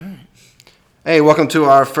Hey, welcome to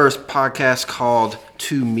our first podcast called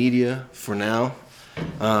Two Media for now.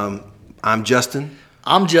 I'm Justin,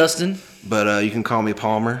 I'm Justin, but you can call me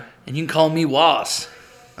Palmer. and you can call me Was.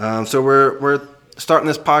 So we're starting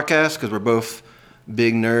this podcast because we're both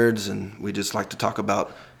big nerds and we just like to talk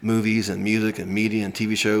about movies and music and media and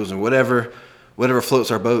TV shows and whatever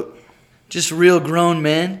floats our boat. Just real grown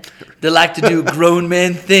men that like to do grown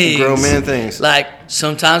man things. Grown man things. Like,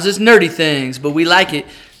 sometimes it's nerdy things, but we like it.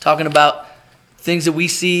 Talking about things that we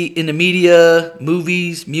see in the media,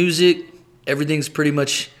 movies, music, everyth's pretty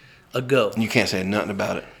much a go. You can't say nothing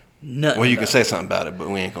about it. Nothing. Well, you can say something about it, but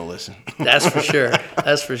we ain't gonna listen. That's for sure.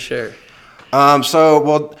 That's for sure.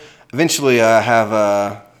 So eventually I have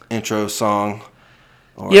a intro song.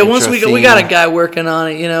 Yeah, once we got a guy working on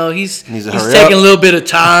it, he's Needs to taking hurry up. a little bit of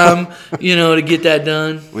time, to get that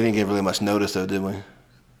done. We didn't give really much notice though, did we?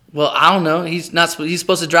 Well, I don't know. He's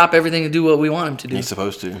supposed to drop everything and do what we want him to do. He's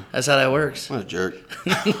supposed to. That's how that works. What a jerk.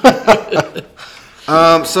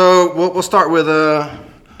 So we'll start with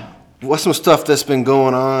what's some stuff that's been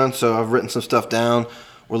going on. So I've written some stuff down.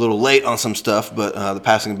 We're a little late on some stuff, but the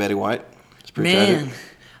passing of Betty White. It's pretty tragic.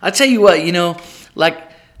 I tell you what,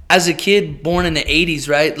 like as a kid born in the 80s,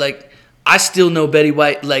 right? Like I still know Betty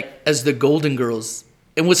White like as the Golden Girls.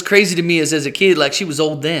 And what's crazy to me is as a kid, like she was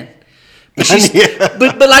old then. But she's, Yeah.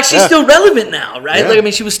 but like she's still relevant now, right? Yeah. Like I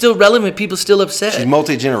mean, she was still relevant. People still upset. She's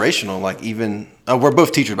multi-generational. Like even we're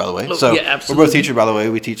both teachers, by the way. So yeah, absolutely. we're both teachers, by the way.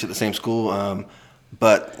 We teach at the same school.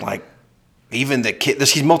 But like even the kid,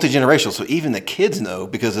 she's multi-generational. So even the kids know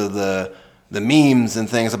because of the memes and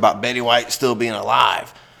things about Betty White still being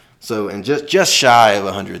alive. So and just shy of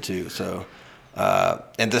 100 too. So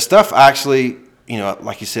and the stuff actually,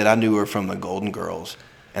 like you said, I knew her from the Golden Girls,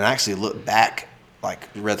 and I actually looked back. Like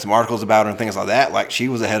read some articles about her and things like that. Like she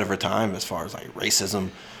was ahead of her time as far as like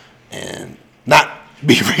racism and not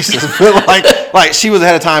be racist, but like she was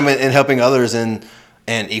ahead of time in helping others and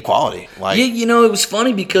equality. Like Yeah, it was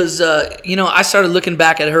funny because I started looking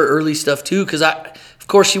back at her early stuff too. Because of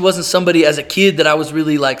course, she wasn't somebody as a kid that I was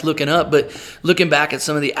really like looking up, but looking back at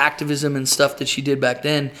some of the activism and stuff that she did back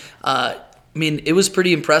then. I mean, it was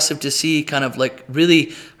pretty impressive to see kind of like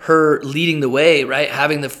really her leading the way, right?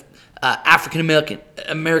 Having the African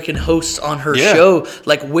American hosts on her show,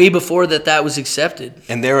 like way before that was accepted.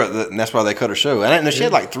 And that's why they cut her show. And she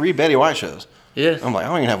had like 3 Betty White shows. Yeah. I'm like, I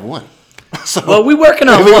don't even have one. So Well, we're working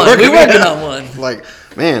on one. We're working on one. Like,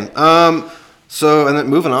 man. So and then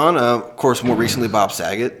moving on, of course, more recently Bob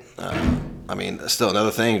Saget. I mean, still another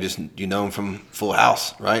thing. Just you know him from Full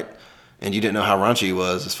House, right? And you didn't know how raunchy he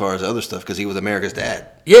was as far as other stuff because he was America's dad.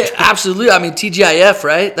 Yeah, absolutely. I mean, TGIF,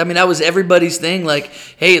 right? I mean, that was everybody's thing. Like,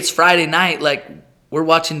 hey, it's Friday night. Like, we're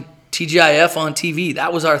watching TGIF on TV.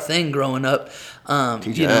 That was our thing growing up.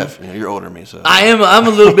 TGIF, you're older than me, so I'm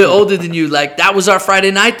a little bit older than you. Like, that was our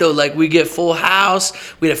Friday night, though. Like, we get Full House.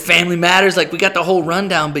 We had Family Matters. Like, we got the whole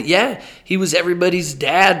rundown. But, yeah, he was everybody's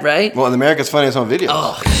dad, right? Well, and America's Funniest Home Videos.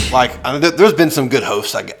 Oh. Like, there's been some good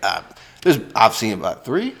hosts. I've seen about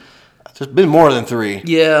 3. There's been more than 3.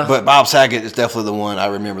 Yeah. But Bob Saget is definitely the one I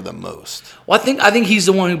remember the most. Well, I think he's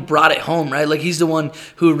the one who brought it home, right? Like, he's the one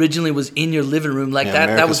who originally was in your living room. Like, Yeah,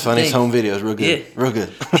 that was the Funniest thing. Home Videos. Real good. Yeah. Real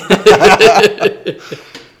good.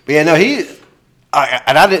 But yeah, no,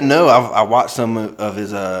 I didn't know. I watched some of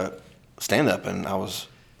his stand-up, and I was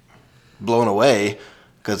blown away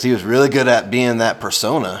because he was really good at being that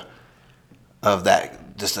persona of that.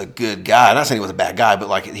 Just a good guy. I'm not saying he was a bad guy, but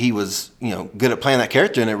like he was, good at playing that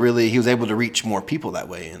character, and he was able to reach more people that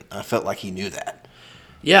way, and I felt like he knew that.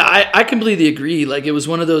 Yeah, I completely agree. Like, it was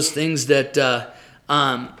one of those things that,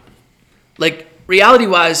 like,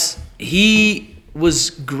 reality-wise, he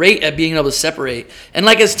was great at being able to separate. And,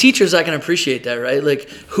 like, as teachers, I can appreciate that, right? Like,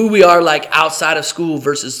 who we are, like, outside of school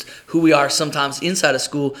versus who we are sometimes inside of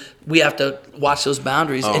school, we have to watch those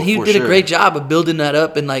boundaries. Oh, and he for did sure. a great job of building that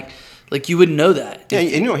up, and, like you wouldn't know that. Yeah,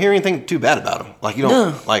 and you don't hear anything too bad about him. Like you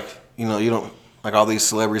don't, No. you don't like all these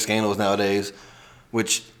celebrity scandals nowadays,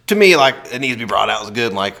 which to me, like it needs to be brought out as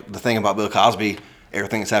good. Like the thing about Bill Cosby,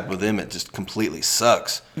 everything that's happened with him, it just completely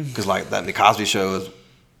sucks. Because like that The Cosby Show is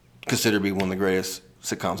considered to be one of the greatest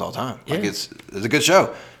sitcoms of all time. Like Yeah. it's a good show.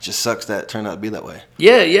 It just sucks that it turned out to be that way.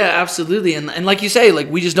 Yeah, absolutely. And like you say,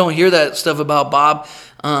 like we just don't hear that stuff about Bob.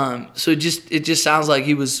 So it just sounds like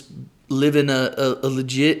he was living a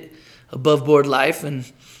legit above board life, and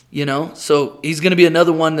so he's going to be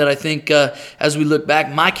another one that I think as we look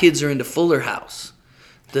back, my kids are into Fuller House.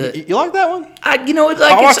 You like that one? I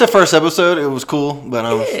watched the first episode. It was cool, but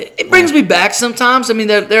it brings me back sometimes. I mean,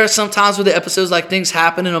 there are some times with the episodes like things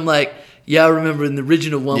happen, and I'm like, Yeah, I remember in the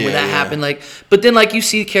original one when that happened. Like, but then like you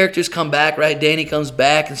see characters come back, right? Danny comes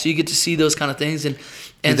back, and so you get to see those kind of things. And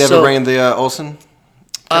Did they ever bring the Olsen?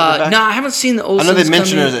 No, I haven't seen the Olsens. I know they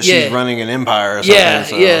mentioned her that she's running an empire or something. Yeah,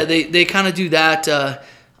 so. yeah, they kind of do that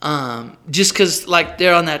just because like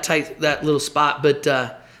they're on that little spot. But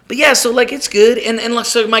yeah, so like it's good, and like,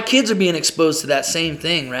 so my kids are being exposed to that same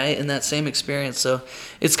thing, right, and that same experience. So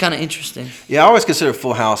it's kind of interesting. Yeah, I always consider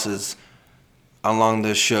Full House as along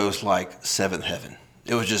those shows like Seventh Heaven.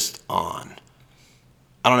 It was just on.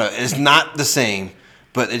 I don't know. It's not the same,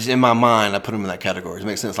 but it's in my mind. I put them in that category. Does it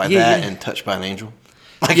make sense? Like that and Touched by an Angel.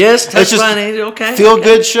 Like, yes, Touched by an Angel. Okay. Feel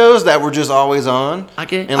good shows that were just always on.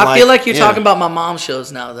 Okay. I feel like you're talking about my mom's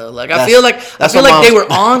shows now, though. Like I feel like they were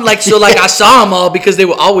on. Like so, like I saw them all because they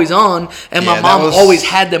were always on, and my mom always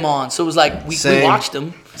had them on. So it was like we watched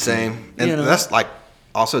them. Same, and that's like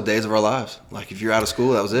also Days of Our Lives. Like if you're out of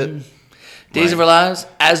school, that was it. Days of Our Lives.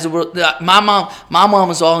 As the world, my mom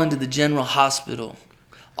was all into the General Hospital.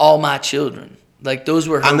 All My Children. Like those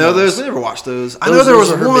were her I know ones. those. I never watched those. I know there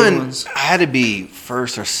was one. I had to be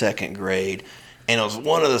first or second grade, and it was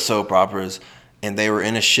one of the soap operas, and they were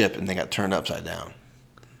in a ship and they got turned upside down,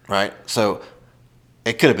 right? So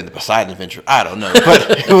it could have been the Poseidon Adventure. I don't know,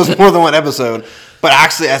 but it was more than one episode. But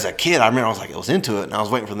actually, as a kid, I remember I was like, I was into it, and I was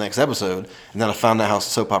waiting for the next episode, and then I found out how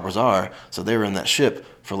soap operas are. So they were in that ship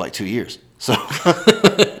for like 2 years. So,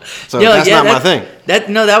 that's not my thing.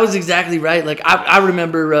 That was exactly right. Like I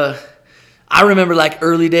remember. I remember like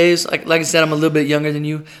early days, like I said, I'm a little bit younger than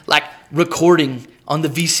you, like recording on the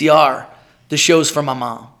VCR the shows from my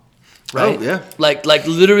mom, right? Oh, yeah. Like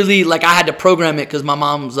literally, like I had to program it because my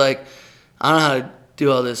mom was like, I don't know how to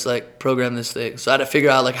do all this, like program this thing. So I had to figure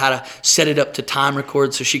out like how to set it up to time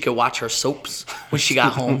record so she could watch her soaps when she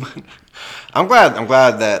got home. I'm glad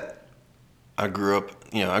that I grew up,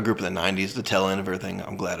 in the 90s, the tail end of everything.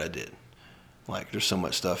 I'm glad I did. Like there's so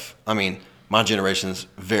much stuff. I mean, my generation is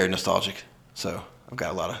very nostalgic. So I've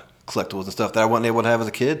got a lot of collectibles and stuff that I wasn't able to have as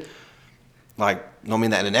a kid. Like, don't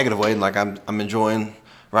mean that in a negative way. Like I'm enjoying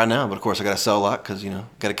right now, but of course I got to sell a lot because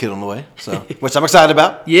got a kid on the way. So which I'm excited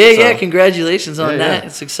about. Yeah. Congratulations on that. Yeah.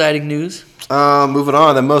 It's exciting news. Moving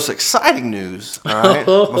on, the most exciting news. All right,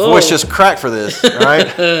 my voice just cracked for this. All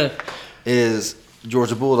right, is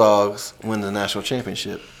Georgia Bulldogs win the national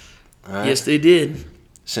championship. All right? Yes, they did.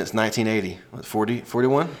 Since 1980, what,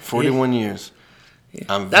 41 years.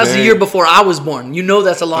 Yeah. That was the year before I was born.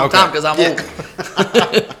 That's a long time because I'm old.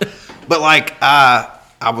 But like I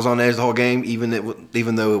was on edge the whole game, even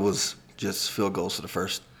though it was just field goals for the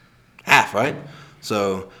first half, right?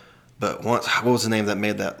 So, but what was the name that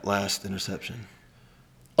made that last interception?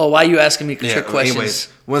 Oh, why are you asking me trick questions?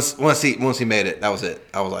 Anyways, once he made it, that was it.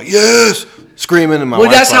 I was like, yes, screaming, and my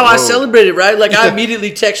wife that's how I celebrated, right? Like I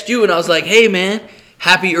immediately text you and I was like, hey man,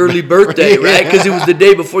 happy early birthday, right? Because it was the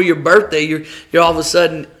day before your birthday. You're all of a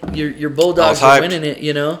sudden your Bulldogs are winning it,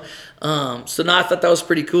 So now I thought that was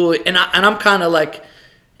pretty cool, and I'm kind of like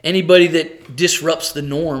anybody that disrupts the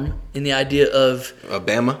norm in the idea of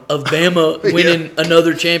Bama winning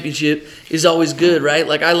another championship is always good, right?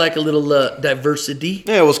 Like I like a little diversity.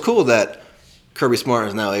 Yeah, it was cool that Kirby Smart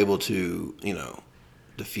is now able to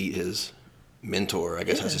defeat his mentor, I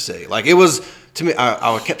guess I should say. Like it was, to me,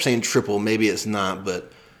 I kept saying triple, maybe it's not,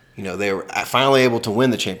 but they were finally able to win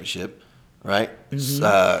the championship, right?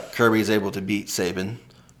 Mm-hmm. Kirby's able to beat Saban,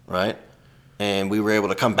 right? And we were able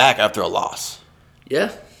to come back after a loss.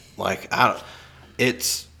 Yeah. Like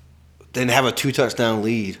didn't have a 2-touchdown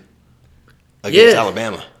lead against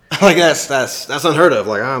Alabama. Like that's unheard of.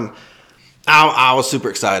 Like I was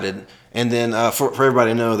super excited, and then for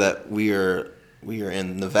everybody to know that we are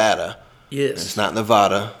in Nevada. Yes. It's not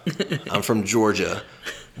Nevada. I'm from Georgia,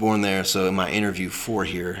 born there. So in my interview for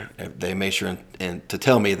here, they made sure and to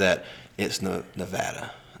tell me that it's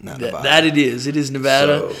Nevada, not Nevada. That it is. It is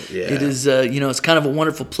Nevada. So, yeah. It is. It's kind of a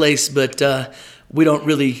wonderful place, but we don't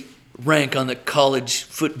really rank on the college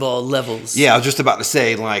football levels. Yeah, I was just about to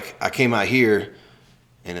say, like, I came out here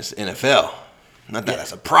and it's NFL. Not that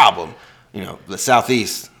that's a problem. The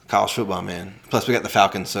Southeast college football, man. Plus we got the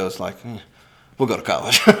Falcons, so it's like. We'll go to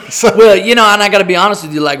college. Well, and I got to be honest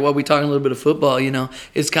with you, like while we talking a little bit of football,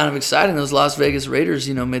 it's kind of exciting. Those Las Vegas Raiders,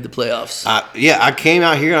 made the playoffs. I came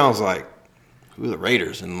out here and I was like, who are the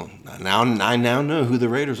Raiders? And now I know who the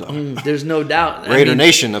Raiders are. There's no doubt. Raider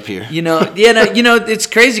Nation up here. It's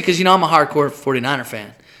crazy because, I'm a hardcore 49er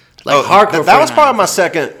fan. Hardcore that was probably my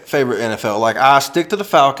second favorite NFL. Like, I stick to the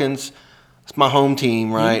Falcons. It's my home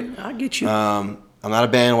team, right? I get you. I'm not a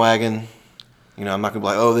bandwagon. I'm not going to be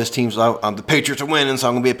like, oh, this team's the Patriots are winning, so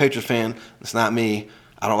I'm going to be a Patriots fan. It's not me.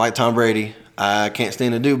 I don't like Tom Brady. I can't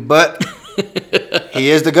stand the dude, but He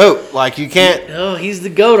is the GOAT. Like, you can't. Oh, he's the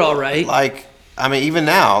GOAT, all right. Like, I mean, even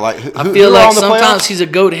now, like, I feel like sometimes playoffs? he's a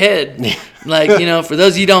goat head. Like, for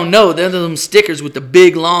those of you who don't know, they're them stickers with the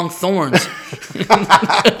big, long thorns.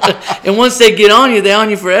 And once they get on you, they're on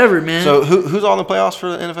you forever, man. So who's all in the playoffs for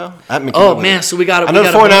the NFL? So we got. I know the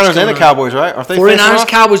 49ers and the Cowboys, right? Are they 49ers,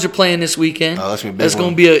 Cowboys are playing this weekend. Oh, that's gonna be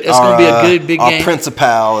a big That's one. gonna be a good big our game. Our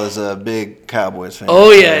principal is a big Cowboys fan. Oh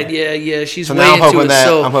yeah. She's so way now I'm into hoping it. that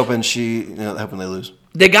So I'm hoping hoping they lose.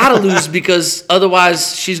 they gotta lose because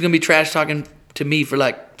otherwise she's gonna be trash talking to me for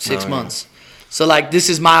like 6 months. So like this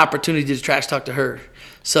is my opportunity to trash talk to her.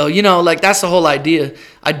 So like that's the whole idea.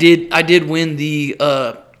 I did win the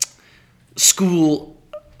school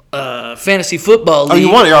fantasy football league. Oh,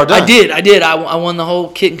 you won it? You're all done. I did. I won the whole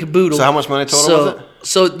kit and caboodle. So how much money total was it?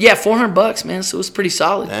 So yeah, $400, man. So it was pretty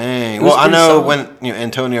solid. Dang. Well, I know when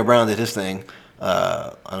Antonio Brown did his thing.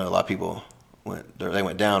 I know a lot of people went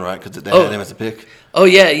down, right? Because they had him as a pick. Oh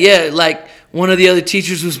yeah. Like one of the other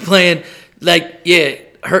teachers was playing. Like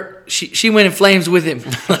she went in flames with him.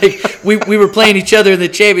 Like we were playing each other in the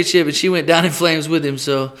championship, and she went down in flames with him.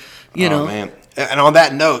 So man. And on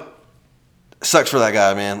that note, sucks for that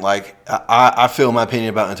guy, man. Like I feel my opinion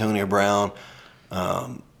about Antonio Brown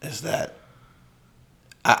is that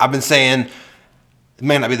I've been saying it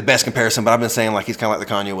may not be the best comparison, but I've been saying like he's kind of like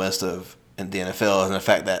the Kanye West of in the NFL, and the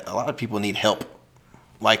fact that a lot of people need help.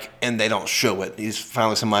 Like, and they don't show it. He's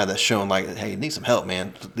finally somebody that's showing like, hey, you need some help,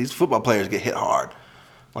 man. These football players get hit hard.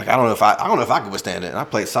 Like, I don't know if I could withstand it. And I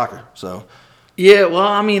played soccer, so. Yeah, well,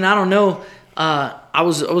 I mean, I don't know. I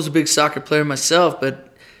was a big soccer player myself,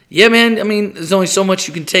 but yeah, man. I mean, there's only so much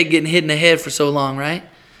you can take getting hit in the head for so long, right?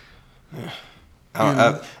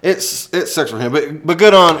 Yeah. It sucks for him, but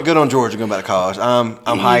good on Georgia going back to college. I'm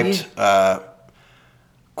hyped. Of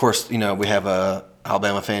course, we have a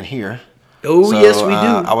Alabama fan here. Oh, so, yes, we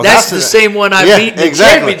do. That's the same one I beat in the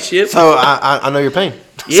championship. So I know your pain.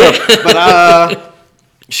 Yeah. So, but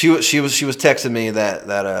she was texting me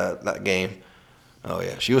that game. Oh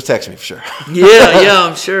yeah, she was texting me for sure. yeah,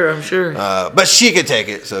 I'm sure. But she could take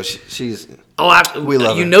it, so she's. We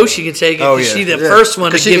love her. She can take it. Oh yeah, she's the first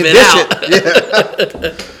one to give it out.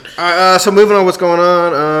 Yeah. All right. So moving on, what's going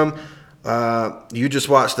on? You just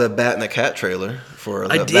watched the Bat and the Cat trailer for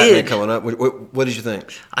the Batman coming up. What did you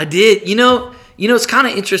think? I did. It's kind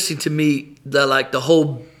of interesting to me the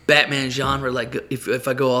whole Batman genre. Like if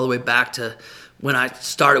I go all the way back to when I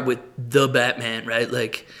started with the Batman, right?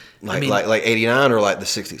 Like 89 or like the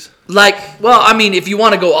 60s. If you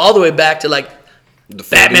want to go all the way back to like the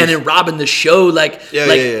Batman and Robin the show,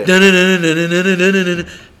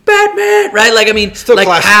 Batman, right? Like still like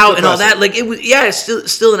classic, how and all that. Like it was,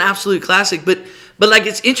 it's still an absolute classic. But like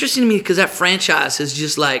it's interesting to me because that franchise has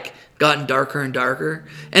just like gotten darker and darker.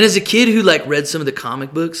 And as a kid who like read some of the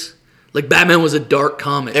comic books, like Batman was a dark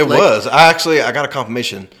comic. It was. I got a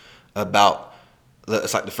confirmation about.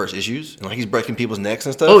 It's like the first issues, and like he's breaking people's necks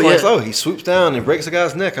and stuff. Oh yeah. He swoops down and breaks a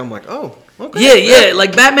guy's neck. I'm like, oh, okay. Yeah.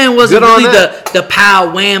 Like Batman wasn't really the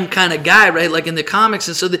pow wham kind of guy, right? Like in the comics,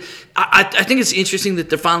 and so I think it's interesting that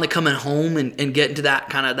they're finally coming home and getting to that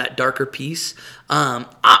kind of that darker piece.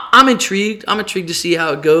 I'm intrigued. I'm intrigued to see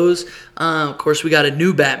how it goes. Of course, we got a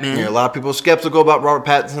new Batman. Yeah, a lot of people are skeptical about Robert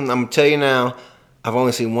Pattinson. I'm gonna tell you now, I've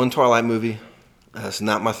only seen one Twilight movie. That's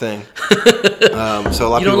not my thing. So a lot of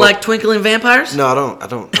people don't like twinkling vampires? No, I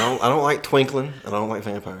don't like twinkling. I don't like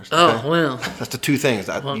vampires. Oh well, that's the two things.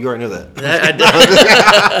 You already know that.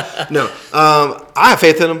 No, I have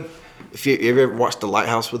faith in him. If you ever watched The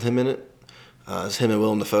Lighthouse with him in it, it's him and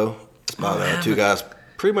Willem Dafoe. It's about two guys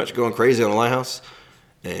pretty much going crazy on a lighthouse,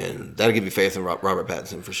 and that'll give you faith in Robert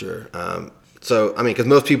Pattinson for sure. So I mean, because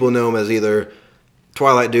most people know him as either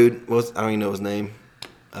Twilight dude. I don't even know his name.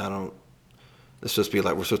 It's supposed to be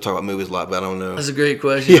like we're supposed to talk about movies a lot, but I don't know. That's a great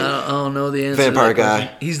question. Yeah. I don't know the answer. Vampire to that guy.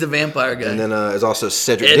 Question. He's the vampire guy. And then there's also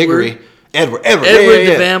Cedric Edward. Diggory. Edward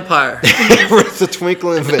the vampire. Edward's the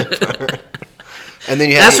twinkling vampire. And then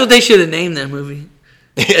you have That's what they should have named that movie.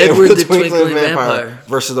 Edward the twinkling vampire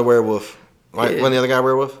versus the werewolf. Right? Yeah. Wasn't the other guy a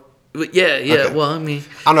werewolf? Yeah. Okay. Well, I mean,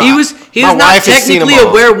 I know, he was not technically a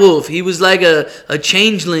werewolf. He was like a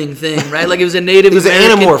changeling thing, right? Like it was a Native. He was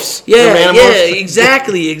American. Animorphs. Yeah,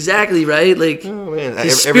 exactly, right? Like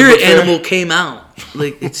his spirit animal came out.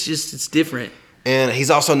 Like it's different. And he's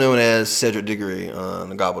also known as Cedric Diggory on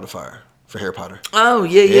The Goblet of Fire for Harry Potter. Oh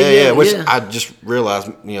yeah. Which I just realized,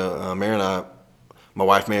 Mary and I, my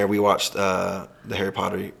wife Mary, we watched the Harry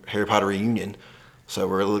Potter reunion. So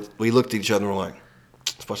we looked at each other and we're like,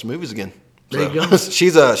 let's watch the movies again. There you go.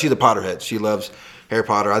 She's a Potterhead. She loves Harry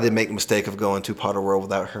Potter. I did make the mistake of going to Potter World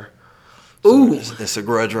without her. So Ooh. It's a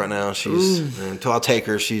grudge right now. Until I take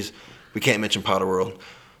her, she's we can't mention Powder World.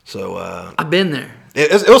 So I've been there.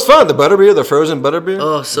 it was fun. The butterbeer, the frozen butterbeer.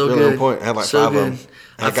 Oh, so really good. On point. I had like so 5 good. of them.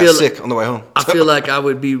 And I feel got sick on the way home. I feel like I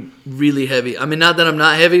would be really heavy. I mean, not that I'm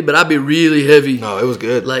not heavy, but I'd be really heavy. No, it was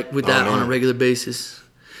good. Like with that on a regular basis.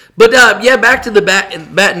 But yeah, back to the Bat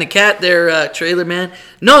and the Cat there trailer, man.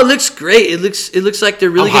 No, it looks great. It looks like they're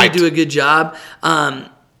really going to do a good job.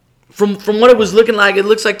 From what it was looking like, it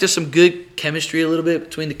looks like there's some good chemistry a little bit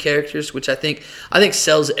between the characters, which I think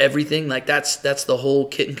sells everything. Like that's the whole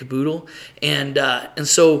kit and caboodle. And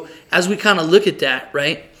so as we kind of look at that,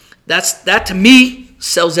 right? That to me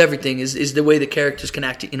sells everything. Is the way the characters can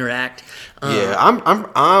interact. Yeah,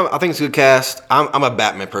 I think it's a good cast. I'm a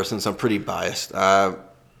Batman person, so I'm pretty biased.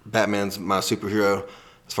 Batman's my superhero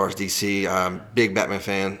as far as DC. I'm a big Batman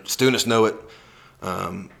fan. Students know it.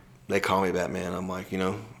 They call me Batman. I'm like,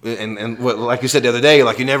 and what, like you said the other day,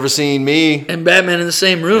 like you never seen me and Batman in the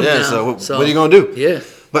same room. Yeah. Now, so what are you gonna do? Yeah.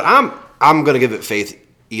 But I'm gonna give it faith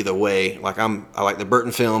either way. Like I like the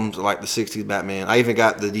Burton films. I like the '60s Batman. I even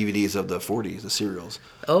got the DVDs of the '40s, the serials.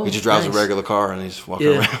 Oh, he just drives nice. a regular car and he's walking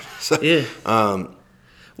around. So, yeah.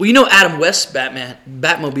 Well, Adam West's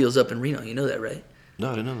Batmobile's up in Reno. You know that, right? No,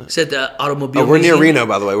 I didn't know that. It's at the Automobile We're near Museum. Reno,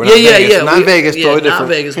 by the way. We're not Vegas. Not Vegas, totally different. Not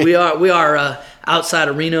Vegas. We are outside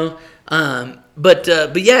of Reno. But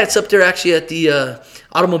yeah, it's up there actually at the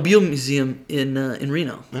Automobile Museum in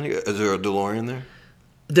Reno. Is there a DeLorean there?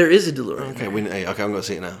 There is a DeLorean. Okay, I'm going to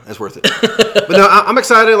see it now. It's worth it. But no, I'm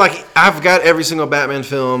excited. Like, I've got every single Batman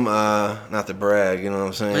film, not to brag, you know what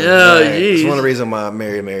I'm saying? Yeah, it's one of the reasons my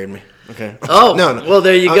Mary married me. Okay. Oh, no. Well,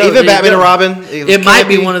 there you go. Even Batman and Robin. It might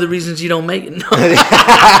be one of the reasons you don't make it. No.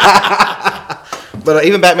 But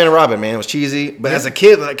even Batman and Robin, man, it was cheesy. But as a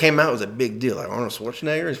kid, when it came out, it was a big deal. Like Arnold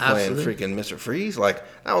Schwarzenegger is playing freaking Mr. Freeze. Like,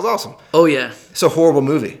 that was awesome. Oh, yeah. It's a horrible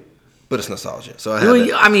movie, but it's nostalgia. So it's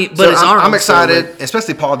Arnold. I'm excited,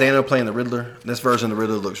 especially Paul Dano playing the Riddler. This version of the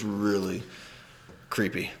Riddler looks really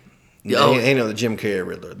creepy. Ain't the Jim Carrey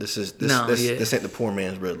Riddler. This ain't the poor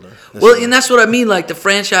man's Riddler. And that's what I mean. Like the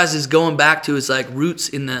franchise is going back to its like roots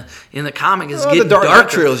in the comic. It's getting the Dark darker. Knight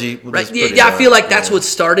trilogy, right? Yeah, I feel like that's what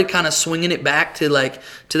started kind of swinging it back to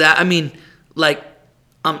that. I mean, like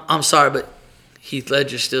I'm sorry, but Heath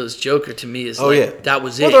Ledger still is Joker to me. That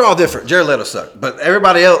was it. Well, they're all different. Jared Leto sucked, but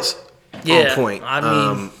everybody else on point. I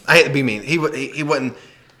mean, I hate to be mean. He wasn't.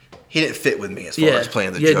 He didn't fit with me as far as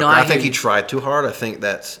playing the Joker. No, I think he tried too hard. I think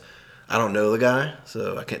I don't know the guy,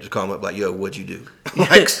 so I can't just call him up like, yo, what'd you do?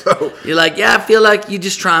 You're like, yeah, I feel like you're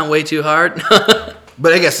just trying way too hard.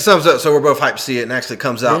 But I guess it sums up, so we're both hyped to see it, and actually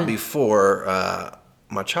comes out before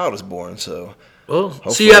my child is born, so... Oh,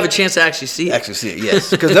 so you have a chance to actually see it.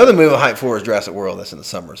 Yes. Because the other movie I'm hyped for is Jurassic World. That's in the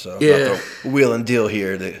summer, so I'm going to wheel and deal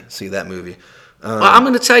here to see that movie. Well, I'm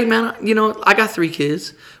going to tell you, man, I got 3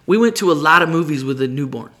 kids. We went to a lot of movies with a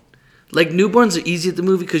newborn. Like, newborns are easy at the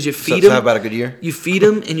movie because you feed them. So have about a good year? You feed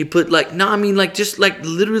them and you put,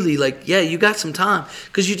 literally, you got some time.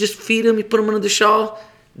 Because you just feed them, you put them under the shawl.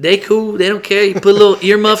 They cool. They don't care. You put little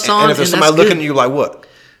earmuffs on. And if there's somebody looking at you like, what?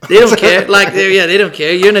 They don't care. They don't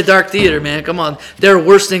care. You're in a dark theater, man. Come on. There are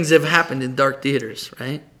worse things that have happened in dark theaters,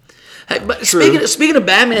 right? Hey, but speaking of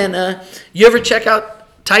Batman, you ever check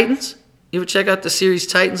out Titans? You ever check out the series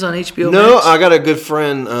Titans on HBO Max? No, I got a good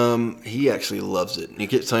friend. He actually loves it. He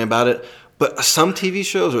keeps telling me about it. But some TV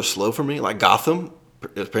shows are slow for me. Like Gotham,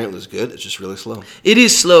 apparently is good. It's just really slow. It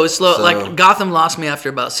is slow. It's slow. Like Gotham lost me after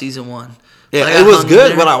about season 1. Yeah, it was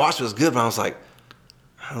good. What I watched was good, but I was like,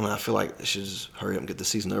 I don't know. I feel like they should just hurry up and get the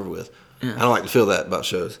season over with. Yeah. I don't like to feel that about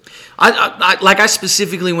shows. I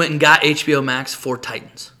specifically went and got HBO Max for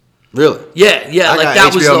Titans. Really? Yeah. I got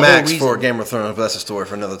that was the HBO whole Max reason. for Game of Thrones, but that's a story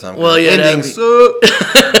for another time. Well, yeah, endings.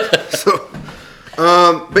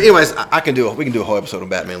 But anyways, we can do a whole episode on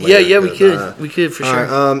Batman later. Yeah, we could. We could for sure.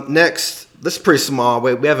 Right, next, this is pretty small.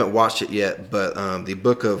 We haven't watched it yet, but the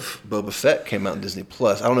Book of Boba Fett came out on Disney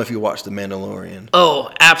Plus. I don't know if you watched The Mandalorian. Oh,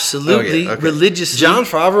 absolutely. Okay. Religiously. Jon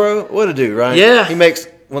Favreau, what a dude, right? Yeah. He makes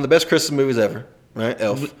one of the best Christmas movies ever, right?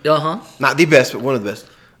 Elf. Uh-huh. Not the best, but one of the best.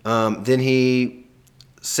 Then he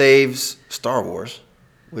saves Star Wars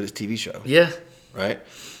with his TV show. Yeah. Right?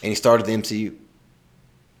 And he started the MCU.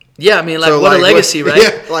 Yeah, I mean, what a legacy, right?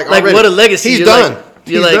 Yeah, what a legacy. He's done.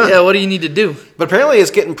 You're like, yeah, what do you need to do? But apparently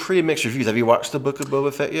it's getting pretty mixed reviews. Have you watched the Book of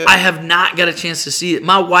Boba Fett yet? I have not got a chance to see it.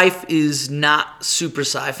 My wife is not super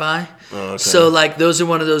sci-fi. Oh, okay. So, those are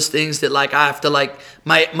one of those things that, I have to,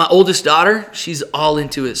 my oldest daughter, she's all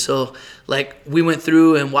into it. So, we went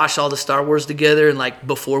through and watched all the Star Wars together. And,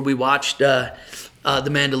 before we watched The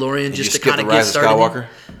Mandalorian, just to kind of get started. Skywalker?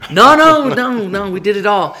 No, we did it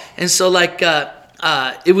all. And so,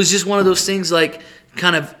 it was just one of those things,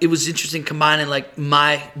 it was interesting combining like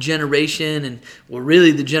my generation and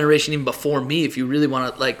really the generation even before me, if you really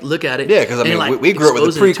want to like look at it. Yeah, because I mean, like, we grew up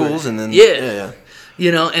with the prequels, and then yeah.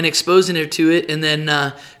 And exposing her to it, and then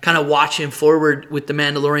kind of watching forward with the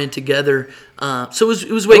Mandalorian together. So it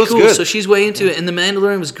was way cool. Good. So she's way into it, and the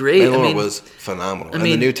Mandalorian was great. Mandalorian was phenomenal. And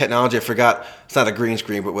the new technology, I forgot, it's not a green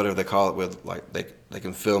screen, but whatever they call it, with like they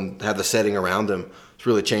can have the setting around them. It's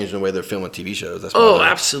really changing the way they're filming TV shows. That's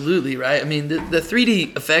absolutely, right? I mean, the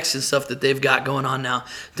 3D effects and stuff that they've got going on now,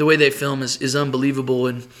 the way they film is unbelievable,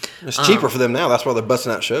 and it's cheaper for them now. That's why they're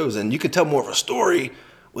busting out shows, and you can tell more of a story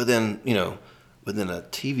within a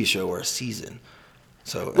TV show or a season.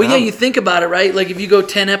 So you think about it, right? Like if you go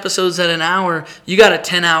 10 episodes at an hour, you got a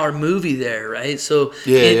 10-hour movie there, right? So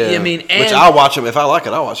I mean, which I'll watch them if I like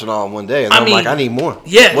it. I'll watch it all in one day, and I'm like, I need more.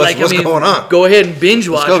 Yeah, what's going on? Go ahead and binge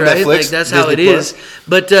watch, right? Netflix, like that's Disney how it is.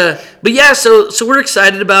 But yeah, so we're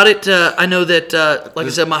excited about it. I know that, like I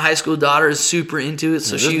said, my high school daughter is super into it.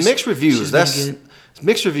 So she's mixed reviews. It's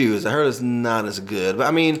mixed reviews. I heard it's not as good, but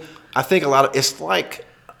I mean, I think it's like.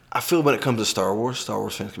 I feel when it comes to Star Wars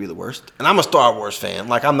fans can be the worst. And I'm a Star Wars fan.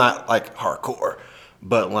 Like, I'm not, like, hardcore.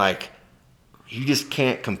 But, like, you just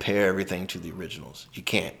can't compare everything to the originals. You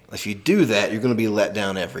can't. If you do that, you're going to be let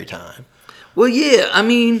down every time. Well, yeah. I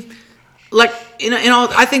mean, like,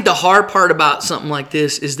 I think the hard part about something like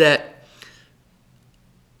this is that,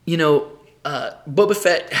 Boba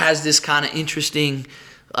Fett has this kind of interesting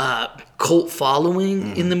cult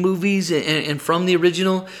following in the movies and from the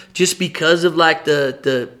original, just because of like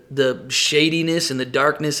the shadiness and the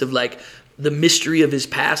darkness of like the mystery of his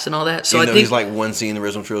past and all that. So I think he's like one scene in the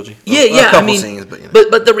original trilogy. Yeah, a couple I mean, scenes,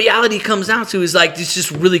 but the reality comes down to is like this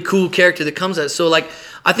just really cool character that comes out. So like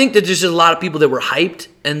I think that there's just a lot of people that were hyped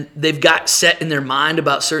and they've got set in their mind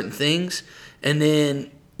about certain things, and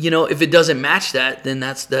then if it doesn't match that, then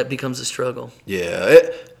that becomes a struggle. Yeah.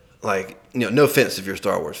 No offense if you're a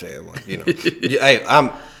Star Wars fan, hey,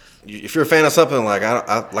 if you're a fan of something, like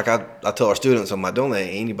I tell our students, I'm like, don't let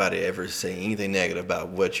anybody ever say anything negative about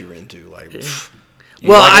what you're into, like.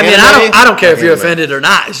 Well, I mean, I don't care if you're offended or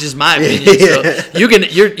not. It's just my opinion. So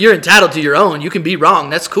you're entitled to your own. You can be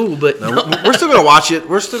wrong. That's cool, but we're still gonna watch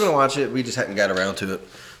it. We just haven't got around to it.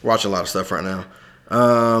 We're watching a lot of stuff right now.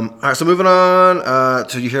 All right, so moving on.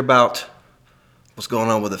 So you hear about what's going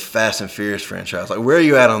on with the Fast and Furious franchise? Like, where are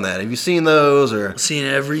you at on that? Have you seen those or seen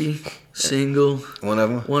every single one of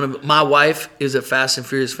them? My wife is a Fast and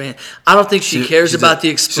Furious fan. I don't think she cares about the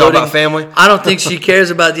exploding. She's all about family. I don't think she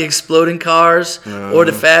cares about the exploding cars or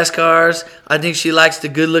the fast cars. I think she likes the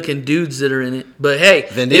good-looking dudes that are in it. But hey,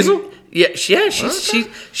 Vin Diesel?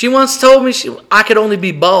 She once told me I could only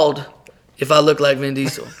be bald if I look like Vin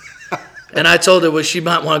Diesel. And I told her she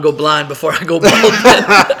might want to go blind before I go bald.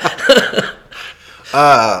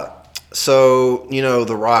 So,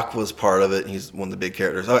 The Rock was part of it. He's one of the big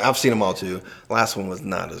characters. I've seen them all, too. The last one was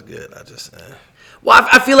not as good. Well,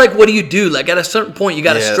 I feel like, what do you do? Like, at a certain point, you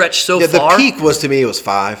got to stretch so far. The peak was, to me, it was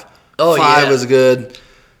 5. Oh, 5 was good.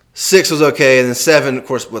 6 was okay. And then 7, of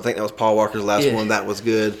course, I think that was Paul Walker's last one. That was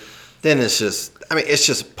good. Then it's just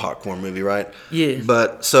a popcorn movie, right? Yeah.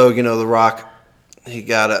 But, so, The Rock, he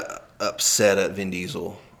got upset at Vin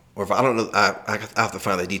Diesel. Or if I don't know, I have to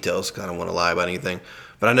find the details because I don't want to lie about anything.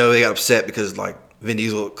 But I know they got upset because like Vin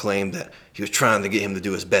Diesel claimed that he was trying to get him to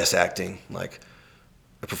do his best acting, like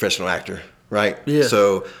a professional actor, right? Yeah.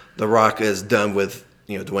 So The Rock is done with,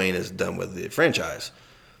 Dwayne is done with the franchise.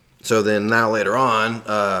 So then now later on,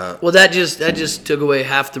 well, that just took away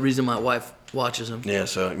half the reason my wife watches them. Yeah,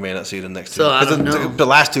 so you may not see the next two. So I don't know. The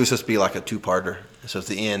last two is supposed to be like a 2-parter. So it's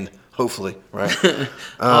the end. Hopefully, right?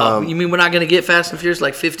 You mean we're not going to get Fast and Furious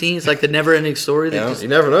like 15? It's like the never-ending story. You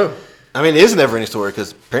never know. I mean, it is a never-ending story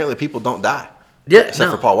because apparently people don't die. Yeah,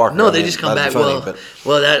 except for Paul Walker. No, they just come back. Funny,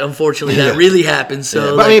 well, that unfortunately that really happened.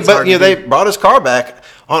 So, they brought his car back.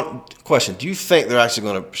 Question: do you think they're actually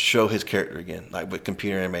going to show his character again, like with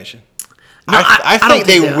computer animation? No, I think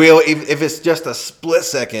they will. If it's just a split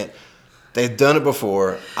second, they've done it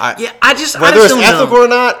before. Whether it's ethical or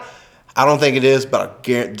not. I don't think it is, but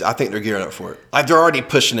I think they're gearing up for it. Like they're already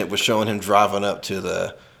pushing it with showing him driving up to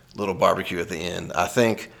the little barbecue at the end. I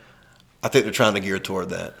think they're trying to gear toward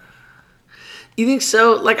that. You think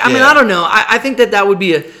so? Like, I mean, I don't know. I think that would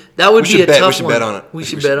be a tough one. We should bet on it. We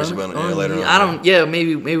should bet on it later on. I don't. Yeah,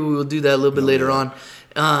 maybe we will do that a little bit later on.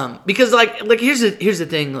 Because like here's the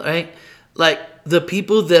thing, right? like the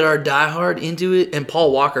people that are diehard into it and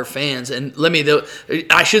Paul Walker fans, and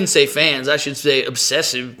I shouldn't say fans, I should say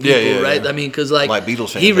obsessive people, right? Yeah. I mean, because like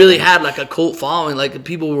Beatles fans, he really had like a cult following, like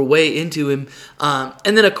people were way into him.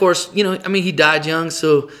 And then of course, I mean, he died young,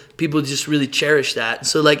 so people just really cherish that.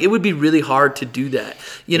 So like it would be really hard to do that,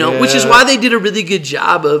 which is why they did a really good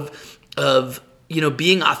job of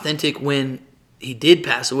being authentic when he did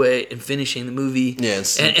pass away and finishing the movie. Yeah,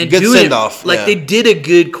 and good doing send off. Like they did a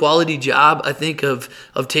good quality job, I think, of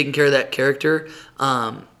taking care of that character.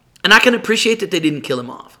 And I can appreciate that they didn't kill him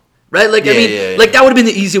off. Right? Like like that would have been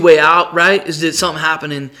the easy way out, right? Is that something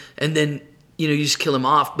happening and then you just kill him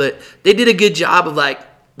off. But they did a good job of like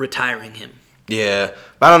retiring him. Yeah.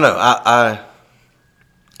 But I don't know.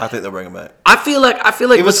 I think they'll bring him back. I feel like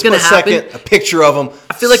Give what's us gonna happen. Second, a picture of him.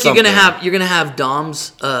 I feel like something. you're gonna have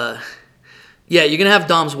Dom's you're gonna have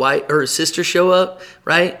Dom's wife or his sister show up,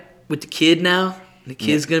 right? With the kid now. The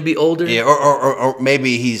kid's gonna be older. Yeah, or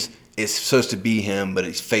maybe it's supposed to be him, but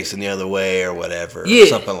he's facing the other way or whatever. Yeah. Or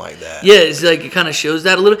something like that. Yeah, it's like it kind of shows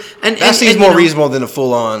that a little. And that seems more reasonable than a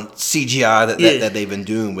full on CGI that they've been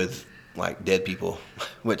doing with like dead people.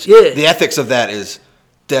 Which the ethics of that is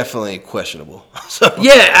definitely questionable. So,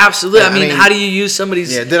 yeah, absolutely. I mean, how do you use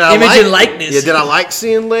somebody's image and likeness? Yeah, did I like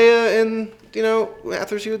seeing Leia and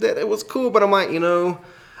after she was dead? It was cool, but I'm like, I mean,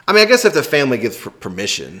 I guess if the family gives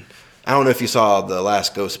permission. I don't know if you saw the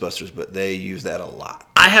last Ghostbusters, but they use that a lot.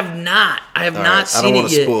 I have not. I have not seen it yet. I don't want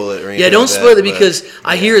to spoil it or anything. Yeah, don't spoil it because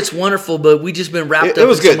I hear it's wonderful, but we just been wrapped up. It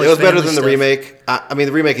was good. So it was better than stuff. the remake. I mean,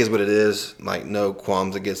 the remake is what it is. Like, no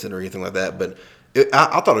qualms against it or anything like that. But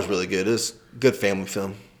I thought it was really good. It was a good family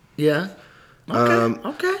film. Yeah.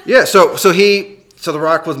 Okay. Yeah. So The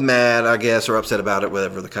Rock was mad, I guess, or upset about it,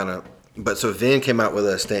 whatever. But so Vin came out with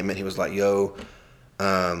a statement. He was like, "Yo,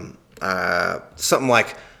 something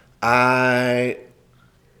like." I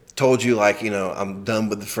told you, like, I'm done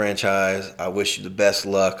with the franchise. I wish you the best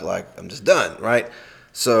luck. Like, I'm just done, right?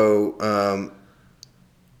 So,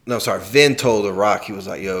 Vin told The Rock, he was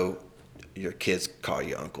like, yo, your kids call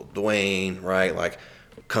you Uncle Dwayne, right? Like,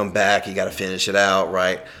 come back. You got to finish it out,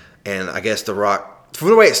 right? And I guess The Rock, from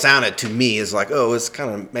the way it sounded to me, is like, oh, it's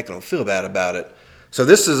kind of making him feel bad about it. So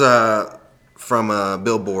this is from a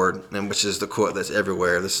Billboard, and which is the quote that's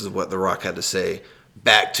everywhere. This is what The Rock had to say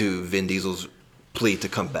back to Vin Diesel's plea to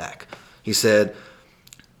come back. He said,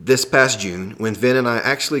 this past June, when Vin and I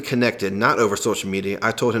actually connected, not over social media,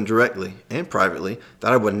 I told him directly and privately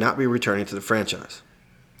that I would not be returning to the franchise.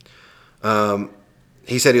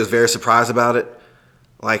 He said he was very surprised about it.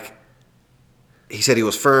 Like, he said he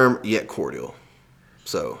was firm yet cordial.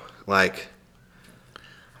 So, like,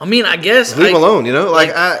 I mean, I guess leave him alone,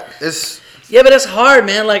 it's yeah, but it's hard,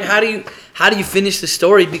 man. Like, how do you finish the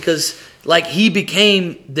story? Because like he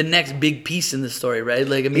became the next big piece in the story, right?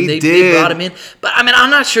 Like, I mean, they brought him in, but I mean,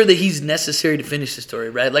 I'm not sure that he's necessary to finish the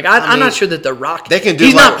story, right? Like, I'm not sure that The Rock,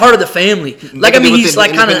 he's not part of the family. Like, I mean, he's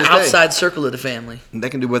like kind of an outside circle of the family.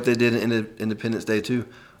 They can do what they did in Independence Day too.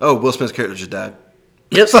 Oh, Will Smith's character just died.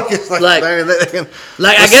 Yep. I guess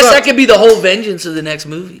that could be the whole vengeance of the next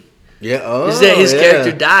movie. Yeah. Is that his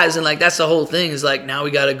character dies, and like that's the whole thing. Is like now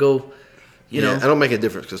we got to go. You know, I don't make a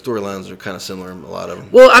difference because storylines are kind of similar in a lot of them.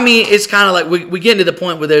 Well, I mean, it's kind of like we get to the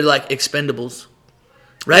point where they're like Expendables,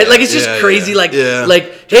 right? Like it's just crazy. Like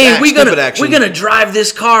hey, we're gonna drive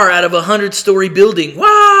this car out of a 100-story building.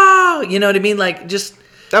 Wow, you know what I mean? Like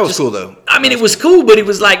that was cool though. I mean, it was cool, but it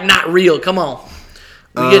was like not real. Come on,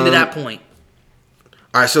 we get to that point.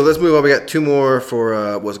 All right, so let's move on. We got two more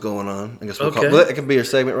for what's going on. I guess we'll call it can be your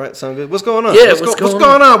segment, right? Sound good? What's going on? Yeah, what's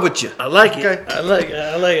going on with you? I like it. I like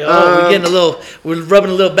it. Oh, we're rubbing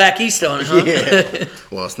a little back east on it, huh? Yeah.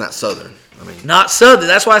 Well, it's not southern. I mean, not southern.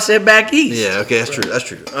 That's why I said back east. Yeah. Okay, that's true. That's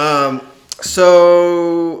true.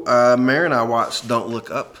 So Mary and I watched Don't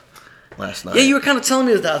Look Up last night. Yeah, you were kind of telling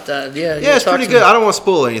me about that. Yeah. Yeah, it's pretty good. I don't want to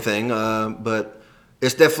spoil anything, but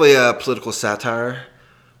it's definitely a political satire.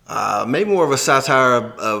 Maybe more of a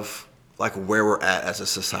satire of like where we're at as a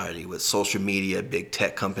society with social media, big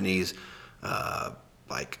tech companies,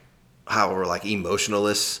 like how we're like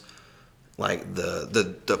emotionalists, like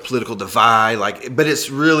the political divide. Like, but it's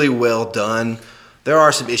really well done. There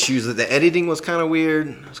are some issues that the editing was kind of weird.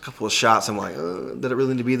 There's a couple of shots I'm like, did it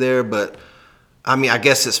really need to be there? But I mean, I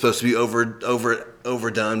guess it's supposed to be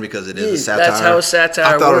overdone because it is a satire. That's how a satire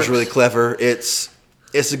works. I thought it was really clever. It's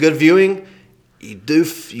a good viewing.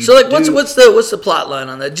 What's the plot line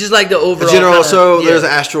on that? Just like the overall there's an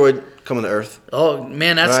asteroid coming to Earth. Oh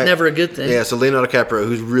man, that's never a good thing. Yeah, so Leonardo DiCaprio,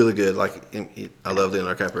 who's really good. Like I love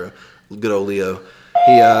Leonardo DiCaprio. Good old Leo.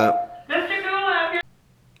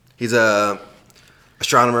 He's a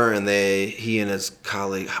astronomer, and he and his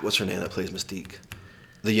colleague, what's her name that plays Mystique?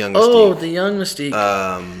 The young Mystique. Oh, the young Mystique.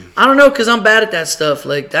 I don't know, because I'm bad at that stuff.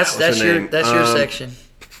 Like that's your section.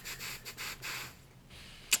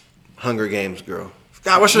 Hunger Games girl.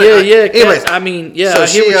 God, what's her name? Yeah. Anyways, I mean, yeah, so I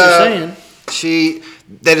hear what you're saying.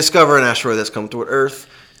 They discover an asteroid that's come toward Earth,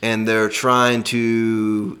 and they're trying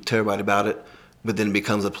to tell everybody about it, but then it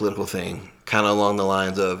becomes a political thing, kind of along the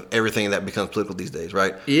lines of everything that becomes political these days,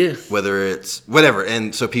 right? Yeah. Whether it's whatever,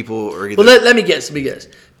 and so people are either... Well, let me guess. Because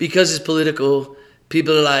it's political,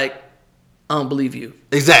 people are like, I don't believe you.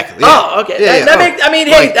 Exactly. Yeah. Oh, okay. Yeah,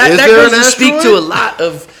 That goes to speak to a lot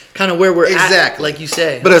of kind of where we're at, like you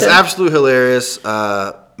say. But it's absolutely hilarious.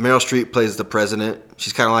 Meryl Streep plays the president.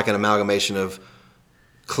 She's kind of like an amalgamation of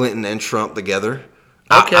Clinton and Trump together.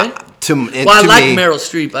 Okay. I like Meryl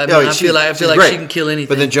Streep. I feel like she can kill anything.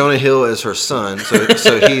 But then Jonah Hill is her son, so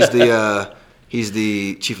he's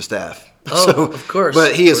the chief of staff. Oh, so, of course.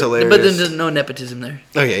 But he is hilarious. But then there's no nepotism there.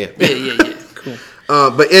 Oh yeah. Cool.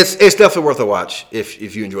 But it's definitely worth a watch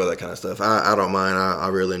if you enjoy that kind of stuff. I don't mind. I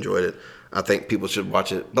really enjoyed it. I think people should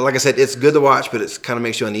watch it. But like I said, it's good to watch, but it kind of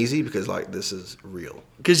makes you uneasy because like this is real.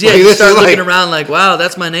 Because you start looking around like, wow,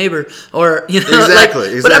 that's my neighbor, or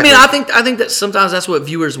exactly. But I mean, I think that sometimes that's what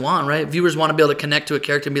viewers want, right? Viewers want to be able to connect to a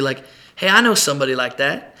character and be like, hey, I know somebody like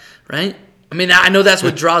that, right? I mean, I know that's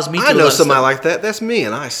what draws me to I know somebody like that. That's me,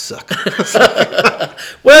 and I suck.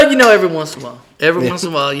 Well, every once in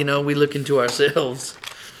a while, we look into ourselves.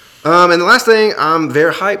 And the last thing, I'm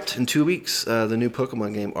very hyped. In 2 weeks, the new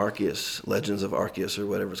Pokemon game, Arceus, Legends of Arceus, or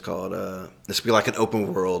whatever it's called. This will be like an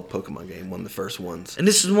open world Pokemon game, one of the first ones. And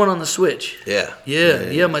this is one on the Switch.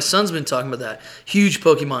 Yeah. My son's been talking about that. Huge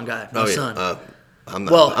Pokemon guy. My son. I'm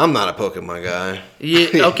not a Pokemon guy.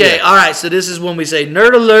 Yeah. Okay. Yeah. All right. So this is when we say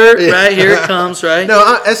nerd alert. Right here it comes. Right.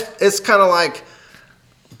 No, it's kind of like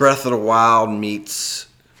Breath of the Wild meets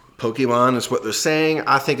Pokemon. Is what they're saying.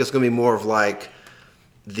 I think it's going to be more of like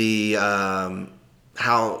the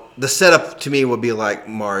how the setup to me would be like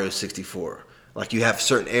Mario 64. Like you have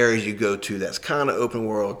certain areas you go to that's kind of open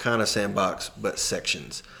world, kind of sandbox, but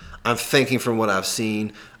sections. I'm thinking from what I've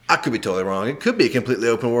seen. I could be totally wrong. It could be a completely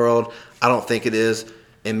open world. I don't think it is.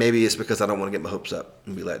 And maybe it's because I don't want to get my hopes up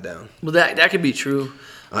and be let down. Well, that could be true.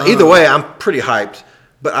 Either way, I'm pretty hyped.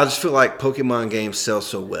 But I just feel like Pokemon games sell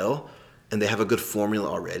so well. And they have a good formula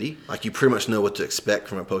already. Like, you pretty much know what to expect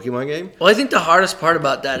from a Pokemon game. Well, I think the hardest part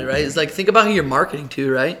about that, right, is, like, think about who you're marketing to,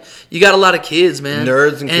 right? You got a lot of kids, man.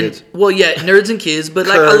 Nerds and kids. Well, yeah, nerds and kids. But,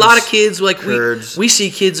 like, a lot of kids, like, we see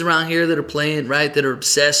kids around here that are playing, right, that are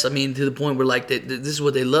obsessed. I mean, to the point where, like, this is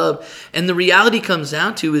what they love. And the reality comes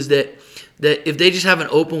down to is that if they just have an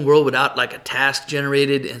open world without, like, a task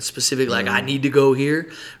generated and specific, like, I need to go here,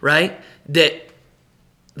 right, that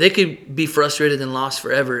they could be frustrated and lost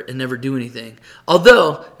forever and never do anything.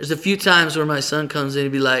 Although, there's a few times where my son comes in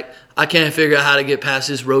and be like, I can't figure out how to get past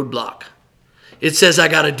this roadblock. It says I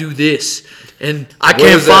got to do this, and I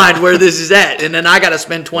can't find where this is at. And then I got to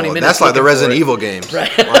spend 20 minutes. That's like the Resident Evil games.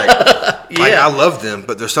 Right. Like, I love them,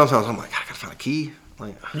 but there's sometimes I'm like, I got to find a key.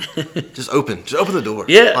 Like, just open the door.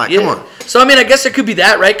 Yeah. Like, come on. So, I mean, I guess it could be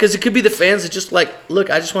that, right? Because it could be the fans that just like, look,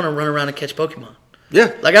 I just want to run around and catch Pokemon.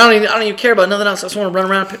 Yeah, like I don't even care about nothing else. I just want to run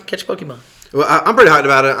around and catch Pokemon. Well, I'm pretty hyped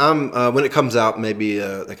about it. When it comes out, maybe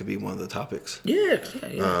that could be one of the topics. Yeah.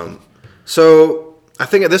 So I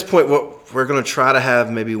think at this point, what we're going to try to have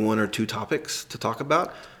maybe one or two topics to talk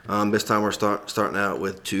about. This time we're starting out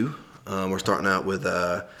with two. We're starting out with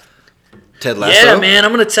Ted Lasso. Yeah, man.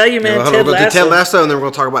 I'm going to tell you, man. We're going to do Ted Lasso, and then we're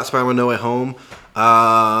going to talk about Spider-Man No Way Home.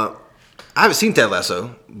 I haven't seen Ted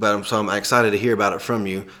Lasso, but I'm excited to hear about it from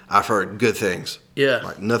you. I've heard good things. Yeah.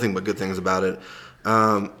 Like nothing but good things about it.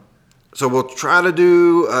 So we'll try to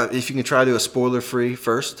do, if you can try to do a spoiler-free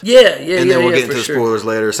first. Yeah. And then we'll get into the spoilers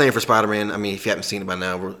later. Same for Spider-Man. I mean, if you haven't seen it by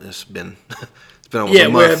now, it's been almost a month. Yeah,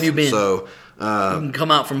 where have you been? So you can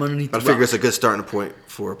come out from underneath the rock. I figure it's a good starting point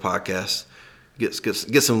for a podcast. Get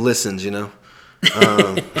some listens, you know.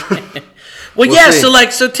 Well, we'll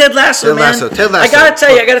see. So Ted Lasso, man. Ted Lasso.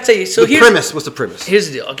 I gotta tell you. So the premise. What's the premise? Here's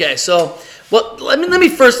the deal. Okay, so let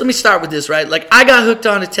me start with this, right? Like I got hooked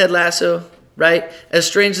on to Ted Lasso, right? As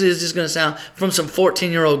strangely as this is gonna sound, from some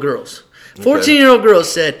 14-year-old girls. 14-year-old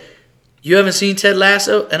girls said, "You haven't seen Ted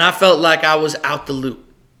Lasso," and I felt like I was out the loop,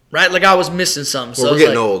 right? Like I was missing something. Well, we're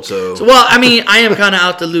getting old, so. Well, I mean, I am kind of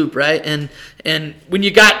out the loop, right? And when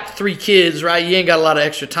you got 3 kids, right, you ain't got a lot of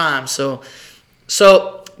extra time, so.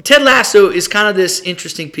 Ted Lasso is kind of this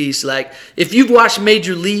interesting piece. Like, if you've watched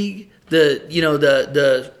Major League,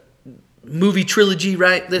 the movie trilogy,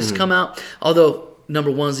 right, that's come out, although number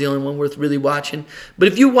 1's the only one worth really watching. But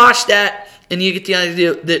if you watch that and you get the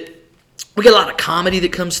idea that we get a lot of comedy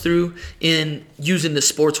that comes through in using the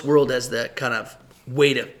sports world as the kind of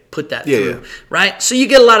way to put that through, right? So you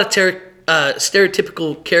get a lot of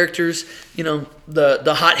stereotypical characters,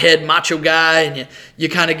 the hothead macho guy, and you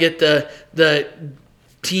kind of get the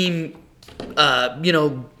team,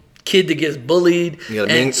 kid that gets bullied. You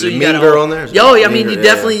got a mean girl on there? You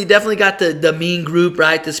definitely got the mean group,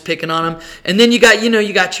 right, that's picking on him. And then you got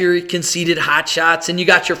your conceited hotshots, and you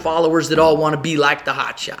got your followers that all want to be like the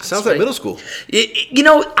hotshots. Sounds like middle school.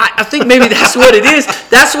 I think maybe that's what it is.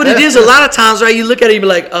 That's what it is a lot of times, right? You look at it and be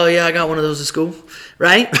like, oh, yeah, I got one of those at school,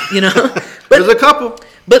 right? But there's a couple.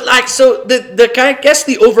 But, so I guess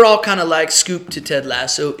the overall kind of, scoop to Ted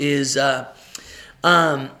Lasso is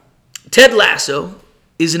Ted Lasso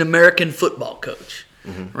is an American football coach,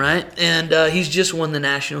 right? And he's just won the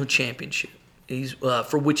national championship. He's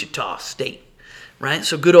for Wichita State, right?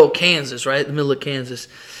 So good old Kansas, right? The middle of Kansas.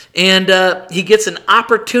 And he gets an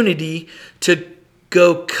opportunity to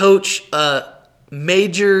go coach a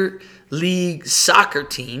major league soccer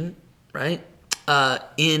team, right,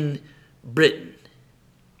 in Britain.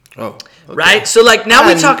 Oh, okay. Right? So, now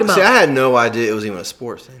we're talking about... See, I had no idea it was even a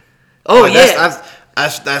sports thing. Oh, yeah. I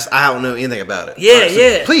don't know anything about it. Yeah,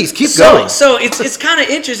 yeah. Please keep going. So it's kind of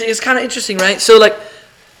interesting. It's kind of interesting, right? So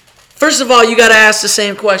first of all, you got to ask the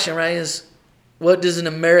same question, right? Is what does an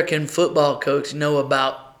American football coach know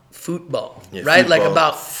about football, right? Football.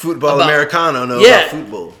 About football Americano know about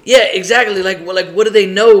football. Yeah, exactly. What do they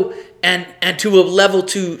know? And to a level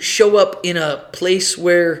to show up in a place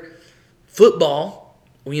where football,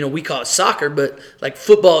 we call it soccer, but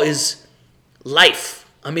football is life.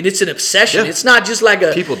 I mean, it's an obsession. Yeah. It's not just like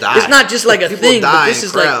a people die. It's not just like a people thing. Die but this in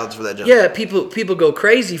is crowds for that jump. Yeah, people go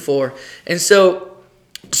crazy for, and so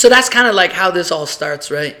that's kind of how this all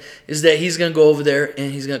starts, right? Is that he's gonna go over there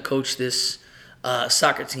and he's gonna coach this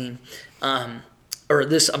soccer team,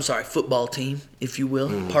 football team, if you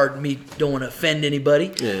will. Pardon me, don't want to offend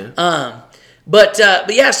anybody. Yeah. But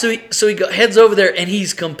yeah, so he heads over there and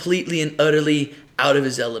he's completely and utterly out of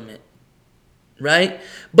his element, right?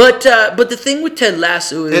 But the thing with Ted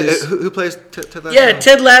Lasso is who plays Ted Lasso? Yeah,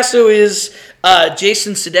 Ted Lasso is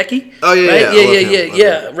Jason Sudeikis. Oh yeah,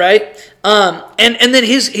 yeah, right. And then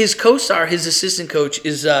his co-star, his assistant coach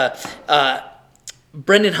is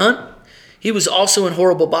Brendan Hunt. He was also in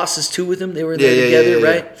Horrible Bosses 2 with him. They were there together,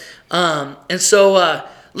 right? And so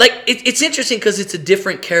it's interesting because it's a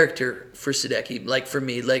different character for Sudeikis. For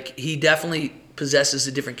me, he definitely possesses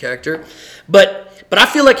a different character, but I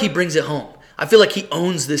feel like he brings it home. I feel like he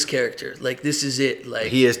owns this character. This is it.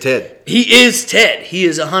 He is Ted. He is Ted. He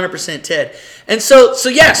is 100% Ted. And so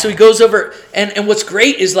he goes over, and what's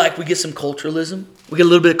great is we get some culturalism. We get a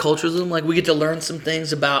little bit of culturalism. We get to learn some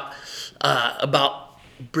things about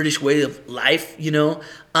British way of life.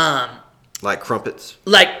 Like crumpets.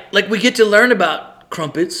 We get to learn about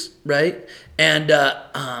crumpets, right? And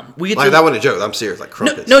we get to that wasn't a joke. I'm serious.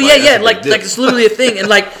 Crumpets. No, yeah. It's literally a thing. And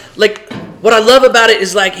what I love about it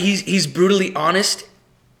is he's brutally honest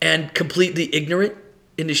and completely ignorant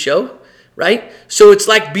in the show, right? So it's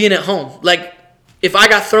like being at home. If I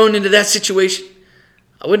got thrown into that situation,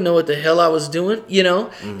 I wouldn't know what the hell I was doing,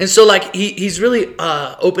 And so he's really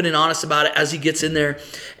open and honest about it as he gets in there,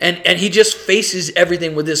 and he just faces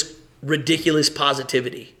everything with this ridiculous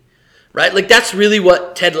positivity, right? That's really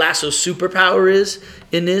what Ted Lasso's superpower is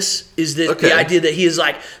in this. Is that the idea that he is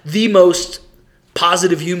the most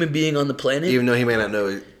positive human being on the planet, even though he may not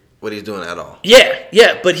know what he's doing at all.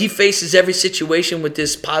 Yeah, but he faces every situation with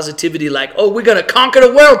this positivity, we're gonna conquer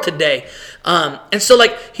the world today, and so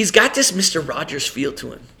he's got this Mr. Rogers feel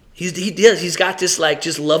to him. He does. He's got this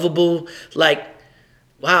just lovable, wow,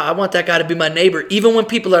 I want that guy to be my neighbor, even when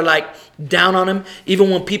people are down on him, even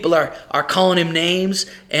when people are calling him names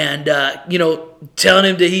and telling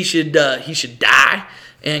him that he should die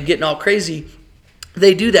and getting all crazy.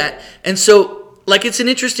 They do that, and so. It's an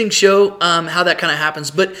interesting show how that kind of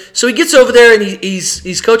happens. But so he gets over there and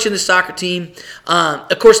he's coaching the soccer team.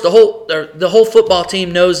 Of course, the whole football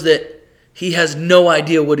team knows that he has no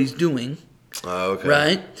idea what he's doing. Oh, okay.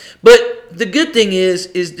 Right? But the good thing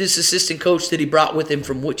is this assistant coach that he brought with him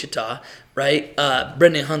from Wichita, right?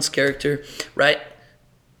 Brendan Hunt's character, right,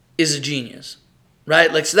 is a genius.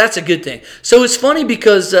 Right? So that's a good thing. So it's funny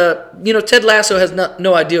because, Ted Lasso has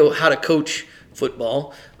no idea how to coach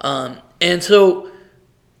football. And so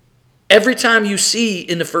every time you see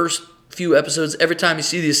in the first few episodes, every time you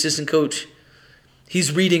see the assistant coach,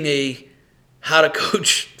 he's reading a how to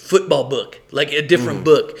coach football book, a different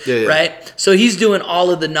book, right? So he's doing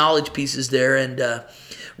all of the knowledge pieces there and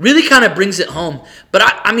really kind of brings it home. But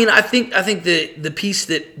I think the piece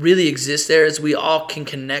that really exists there is we all can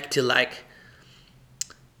connect to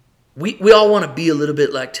we all want to be a little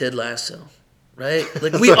bit like Ted Lasso, right?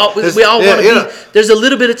 Like we all want to be. There's a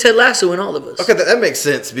little bit of Ted Lasso in all of us. Okay, that makes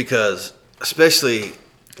sense because especially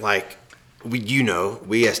like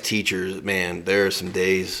we as teachers, man, there are some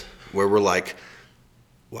days where we're like,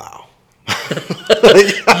 wow.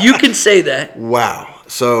 You can say that. Wow.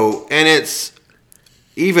 So, and it's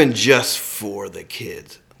even just for the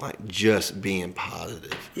kids, like just being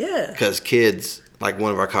positive. Yeah. Because kids, like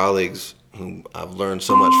one of our colleagues who I've learned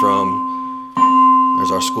so much from,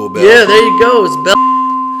 there's our school bell. Yeah, there you go. It's bell.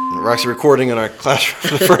 We're actually recording in our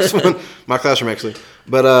classroom, the first one, my classroom actually.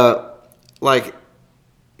 But like,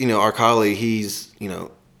 our colleague, he's, he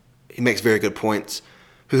makes very good points.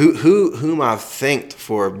 Whom I've thanked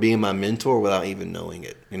for being my mentor without even knowing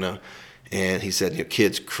it, And he said,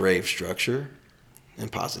 kids crave structure and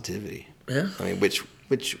positivity. Yeah. I mean, which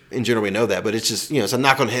in general we know that, but it's just, it's a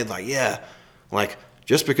knock on the head. Like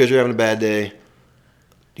just because you're having a bad day,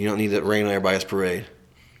 you don't need to rain on everybody's parade.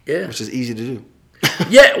 Yeah. Which is easy to do.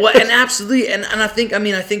 Yeah. Well, and absolutely, and I think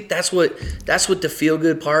that's what the feel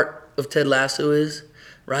good part of Ted Lasso is.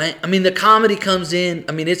 Right? I mean, the comedy comes in.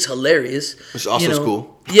 I mean, it's hilarious. Which also is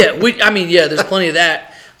cool. Yeah. There's plenty of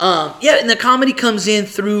that. And the comedy comes in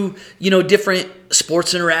through, different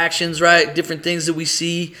sports interactions, right? Different things that we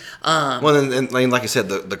see. Well, and like I said,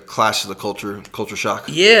 the clash of the culture shock.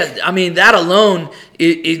 Yeah. I mean, that alone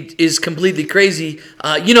is completely crazy.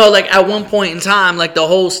 Like at one point in time, like the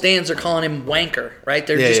whole stands are calling him wanker, right?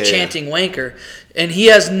 They're chanting wanker. And he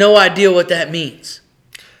has no idea what that means.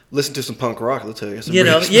 Listen to some punk rock, they'll tell you.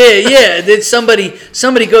 Then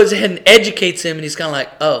somebody goes ahead and educates him, and he's kind of like,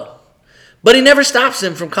 oh. But he never stops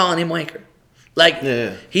him from calling him wanker. Like,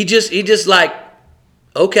 he just like,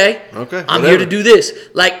 okay, I'm here to do this.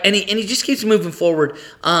 Like, and he just keeps moving forward.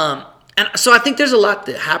 And so I think there's a lot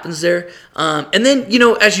that happens there. And then,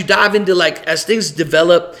 as you dive into, like, as things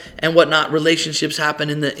develop and whatnot, relationships happen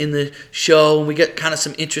in the show, and we get kind of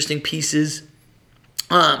some interesting pieces.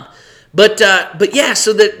 But yeah,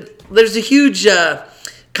 so that there's a huge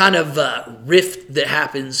kind of rift that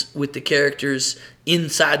happens with the characters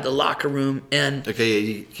inside the locker room, and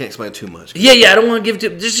you can't explain too much. Yeah, I don't want to give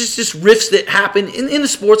it. There's just rifts that happen in the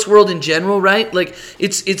sports world in general, right? Like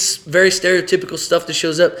it's very stereotypical stuff that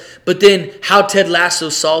shows up, but then how Ted Lasso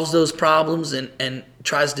solves those problems and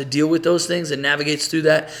tries to deal with those things and navigates through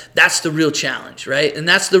that's the real challenge, right? And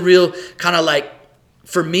that's the real kind of like.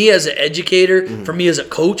 For me as an educator, for me as a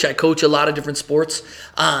coach, I coach a lot of different sports.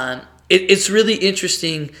 It's really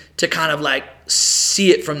interesting to kind of like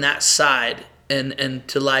see it from that side and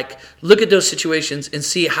to like look at those situations and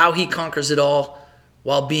see how he conquers it all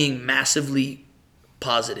while being massively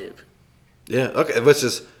positive. Yeah. Okay.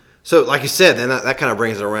 So like you said, then that kind of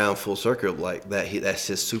brings it around full circle. Like that's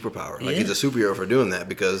his superpower. Like he's a superhero for doing that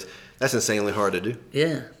because that's insanely hard to do.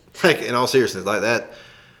 Yeah. Like in all seriousness, like that.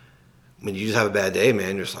 When you just have a bad day,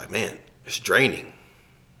 man, you're just like, man, it's draining.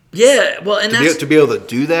 Yeah, well, and to be able to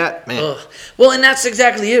do that, man. Well, and that's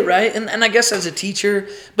exactly it, right? And I guess as a teacher,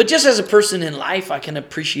 but just as a person in life, I can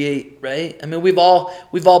appreciate, right? I mean, we've all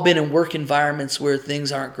been in work environments where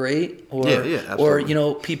things aren't great, or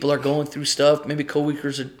people are going through stuff. Maybe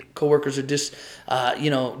coworkers are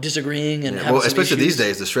disagreeing and having some especially issues. these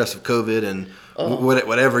days, the stress of COVID and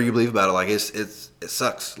whatever you believe about it, like it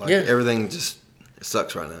sucks. Like everything just. It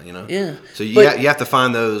sucks right now, Yeah. So you have to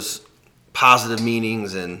find those positive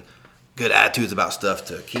meanings and good attitudes about stuff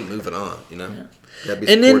to keep moving on, Yeah.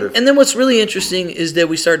 And then what's really interesting is that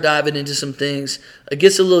we start diving into some things. It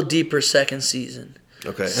gets a little deeper second season.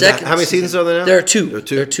 Okay. How many seasons are there now? There are two.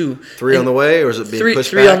 There are two. Three on the way, or is it being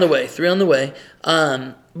pushed back? Three on the way.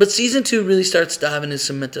 But season 2 really starts diving into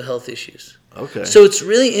some mental health issues. Okay. So it's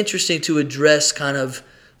really interesting to address kind of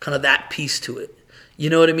that piece to it. You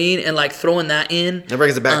know what I mean? And like throwing that in. That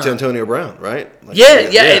brings it back to Antonio Brown, right? Like,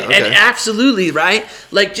 and absolutely, right?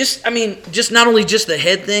 Like just not only just the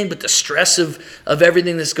head thing, but the stress of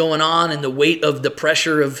everything that's going on and the weight of the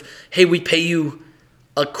pressure of, hey, we pay you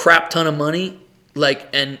a crap ton of money, like,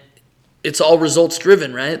 and it's all results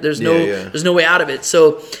driven, right? There's no way out of it.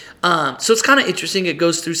 So it's kind of interesting. It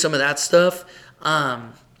goes through some of that stuff.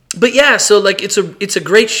 But yeah, so like it's a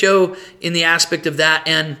great show in the aspect of that,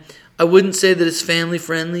 and I wouldn't say that it's family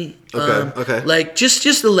friendly. Okay. Like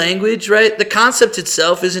just the language, right? The concept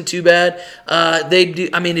itself isn't too bad. They do.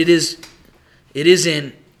 I mean, it is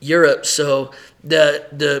in Europe, so they're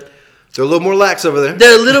a little more lax over there.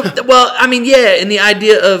 They're a little. Well, I mean, yeah, and the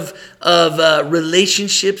idea of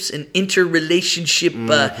relationships and interrelationship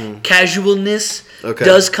casualness Okay.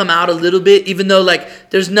 does come out a little bit, even though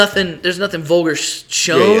like there's nothing vulgar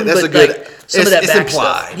shown. That's but a good. like some of that it's back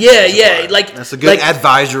implied. stuff. Yeah, It's yeah. implied. Like that's a good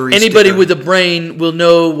advisory. Anybody sticker. with a brain will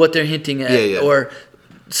know what they're hinting at, Yeah. or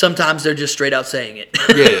sometimes they're just straight out saying it.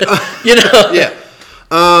 Yeah. You know.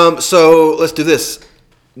 Yeah. So let's do this.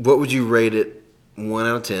 What would you rate it? 1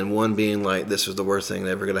 out of 10. 1 being like this was the worst thing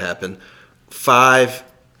that ever going to happen. 5,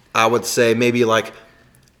 I would say maybe like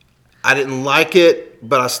I didn't like it,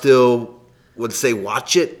 but I still would say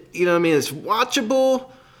watch it. You know what I mean? It's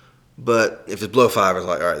watchable, but if it's below 5, it's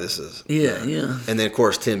like all right, this is Yeah. And then of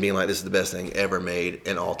course 10 being like this is the best thing ever made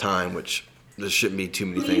in all time, which there shouldn't be too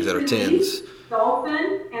many things that are 10s.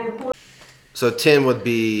 Dolphin and So 10 would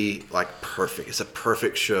be like perfect. It's a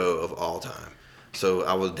perfect show of all time. So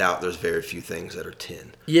I would doubt there's very few things that are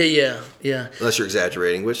 10. Yeah. Unless you're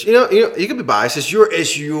exaggerating, which you could be biased. It's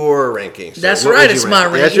your ranking. So That's what right. would you It's rank? my Yeah,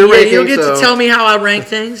 ranking. that's your Yeah, ranking. you'll get so. to tell me how I rank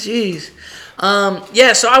things. Jeez.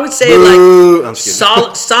 So I would say Boo. I'm like just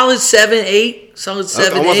kidding. solid 7, 8. Solid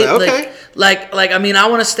 7, almost 8. okay. Like I mean, I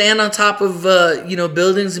want to stand on top of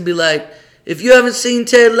buildings and be like, if you haven't seen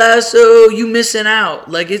Ted Lasso, you missing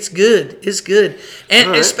out. Like it's good. It's good. And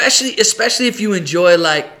All right. especially if you enjoy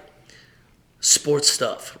like sports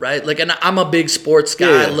stuff, right? Like, and I'm a big sports guy.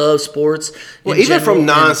 Yeah. I love sports. Well, in even general, from and-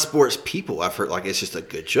 non-sports people, I've heard like it's just a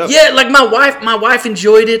good show. yeah, like my wife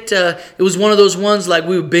enjoyed it. It was one of those ones like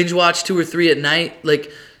we would binge watch 2 or 3 at night,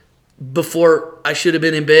 like before I should have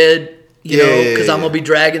been in bed, you know, because I'm gonna be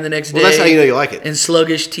dragging the next day. Well, that's how you know you like it. And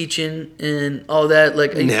sluggish teaching and all that.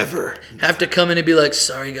 Like Never. I have to come in and be like,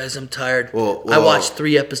 sorry guys, I'm tired. Well- I watched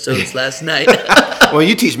 3 episodes last night. Well,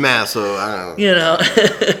 you teach math, so I don't know. You know,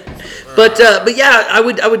 but yeah, I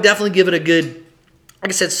would definitely give it a good,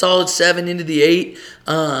 like I said, solid 7 into the 8.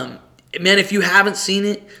 Man, if you haven't seen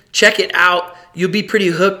it, check it out. You'll be pretty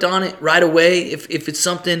hooked on it right away. If it's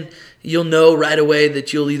something you'll know right away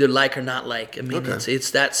that you'll either like or not like. I mean, Okay.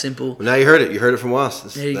 it's that simple. Well, now you heard it. You heard it from us.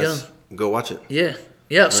 There you go. Go watch it.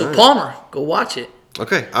 Yeah. So right. Palmer, go watch it.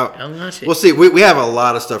 Okay. I'll watch it. We'll see. We have a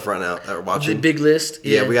lot of stuff right now that we're The watching. big list.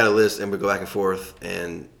 Yeah, we got a list, and we go back and forth,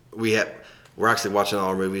 and we're actually watching all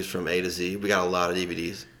our movies from A to Z. We got a lot of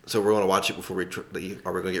DVDs, so we're going to watch it before we leave.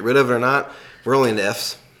 Are we going to get rid of it or not? We're only in the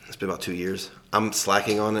Fs. It's been about 2 years. I'm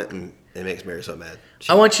slacking on it, and it makes Mary so mad.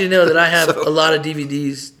 I want you to know that I have a lot of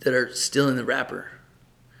DVDs that are still in the wrapper.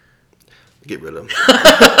 Get rid of them.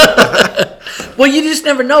 Well, you just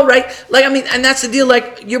never know, right? Like, I mean, and that's the deal.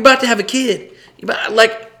 Like, you're about to have a kid.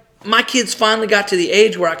 Like, my kids finally got to the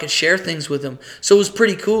age where I could share things with them, so it was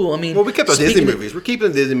pretty cool. I mean, Well, we kept our Disney speaking of- movies. We're keeping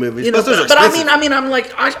the Disney movies. You know, Plus, those are but I expensive. mean,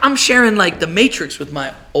 I'm sharing like The Matrix with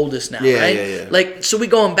my oldest now, Yeah, right? yeah. Like, so we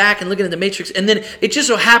going back and looking at The Matrix, and then it just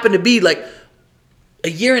so happened to be like a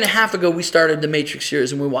year and a half ago we started the Matrix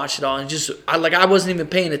series and we watched it all, and I wasn't even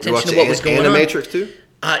paying You attention watch to what was going on. Animatrix too?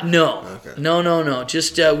 No. Okay. No.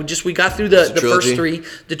 Just we got through the trilogy? first 3,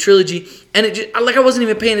 the trilogy, and it just, I wasn't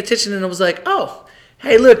even paying attention, and I was like, oh,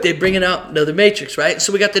 hey, look, they're bringing out another Matrix, right?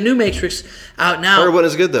 So we got the new Matrix out now. Or what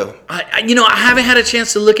is good though? I haven't had a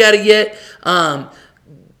chance to look at it yet. I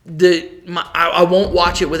won't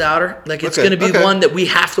watch it without her. Like, it's Okay, going to be okay. one that we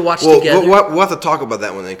have to watch Well, together. we'll have to talk about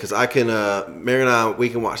that one then, because I can, Mary and I, we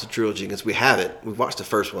can watch the trilogy because we have it. We've watched the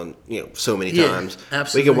first one, so many Yeah, times.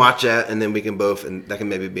 absolutely. We can watch that, and then we can both, and that can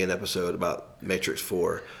maybe be an episode about Matrix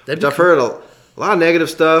 4. That'd Which be I've heard a lot of negative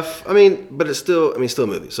stuff. I mean, but it's still a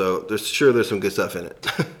movie. So there's some good stuff in it,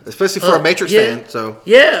 especially for a Matrix yeah. fan. So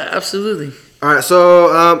Yeah, absolutely. all right, so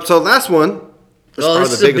last one. Oh, probably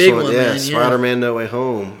this is a big one, Yeah, man, yeah. Spider-Man: No Way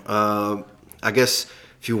Home. I guess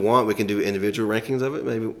if you want, we can do individual rankings of it,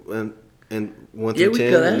 maybe and 1 Yeah, through we 10, can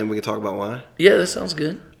do that. and then we can talk about why. Yeah, that sounds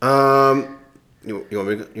good. You want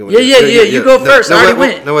me to go? Yeah, you go first. I already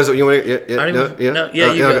went. No, you want me to? Yeah, Already no, went. yeah. No,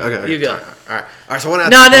 yeah, you go. Okay. You go. All right. So what?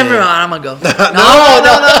 No, never mind. I'm going to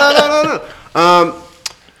go. No.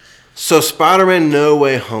 So Spider-Man: No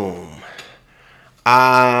Way Home.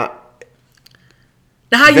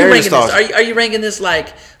 Now, how are you Very ranking nostalgic. this? Are you ranking this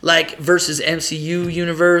like versus MCU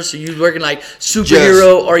universe? Are you working like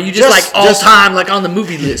superhero, or are you just like all time, like on the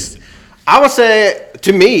movie list? I would say,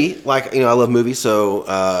 to me, like, I love movies,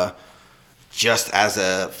 so just as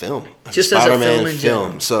a film. Just as a film in general.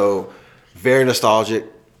 film. So very nostalgic.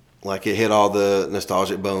 Like, it hit all the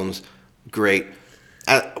nostalgic bones. Great.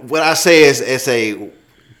 What I say is it's a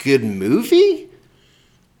good movie?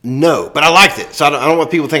 No, but I liked it. So I don't want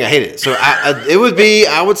people to think I hated it. So it would be,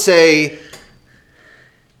 I would say,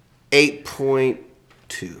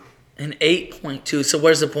 8.2. An 8.2. So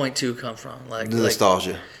where's the 0.2 come from? Like The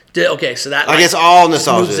nostalgia. Okay, so that like it's all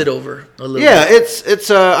nostalgia. moves it over a little. Yeah, bit.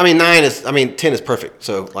 it's. I mean, 10 is perfect.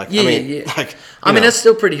 So like, Yeah, I mean, yeah. like, I mean, that's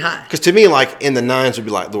still pretty high. because to me, like in the 9s would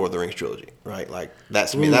be like Lord of the Rings trilogy, right? Like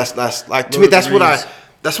that's me. Ooh. That's like to Lord me. of That's the what I. Rings.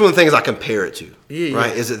 That's one of the things I compare it to. Yeah,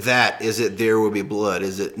 right? yeah. Is it that? Is it There Will Be Blood?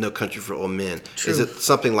 Is it No Country for Old Men? True. Is it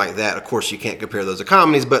something like that? Of course, you can't compare those to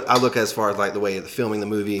comedies, but I look as far as like the way of the filming the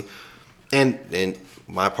movie, and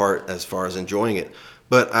my part as far as enjoying it.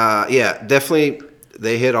 But yeah, definitely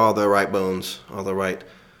they hit all the right bones, all the right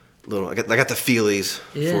little. I got the feelies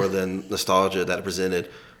for the nostalgia that it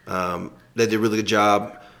presented. They did a really good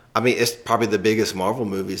job. I mean, it's probably the biggest Marvel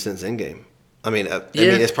movie since Endgame. I mean,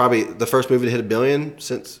 it's probably the first movie to hit $1 billion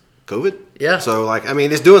since COVID. Yeah. So, like, I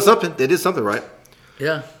mean, it's doing something. They did something right.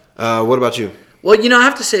 Yeah. What about you? Well, I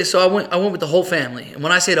have to say, so I went with the whole family, and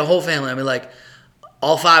when I say the whole family, I mean like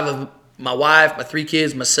all 5 of my wife, my 3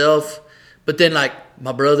 kids, myself, but then like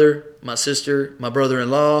my brother, my sister, my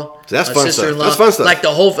brother-in-law, So that's my fun sister-in-law. stuff. That's fun stuff. Like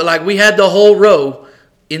the whole, like we had the whole row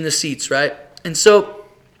in the seats, right? And so,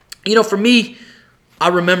 for me, I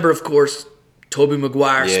remember, of course, Tobey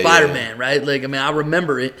Maguire, Yeah, Spider-Man, right? Like, I mean, I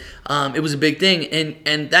remember it. It was a big thing,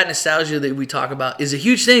 and that nostalgia that we talk about is a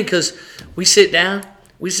huge thing because we sit down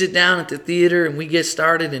at the theater and we get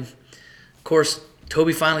started, and of course,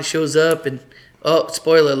 Toby finally shows up, and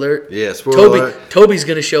spoiler alert! Yeah, spoiler alert. Toby's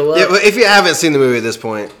gonna show up. Yeah, well, if you haven't seen the movie at this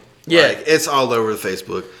point, Yeah. like, it's all over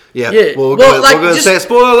Facebook. Yeah, Yeah. we'll Well, like, go and just- say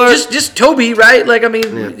spoiler alert. Just Toby, right? Like, I mean,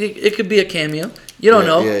 it could be a cameo. You don't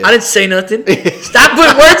know. yeah. I didn't say nothing. Stop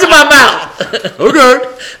putting words in my mouth.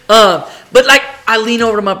 Okay. But like, I lean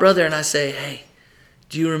over to my brother and I say, "Hey,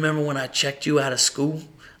 do you remember when I checked you out of school?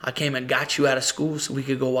 I came and got you out of school so we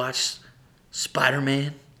could go watch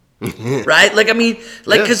Spider-Man." Right? Like, I mean,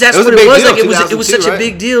 like, because that's It was what a it big was. deal, Like, it was such 2002, a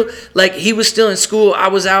big deal. Like, he was still in school. I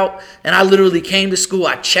was out, and I literally came to school.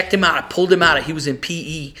 I checked him out. I pulled him out. He was in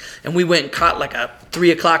PE, and we went and caught like a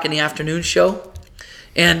 3:00 in the afternoon show.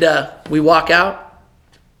 And we walk out,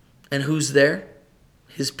 and who's there?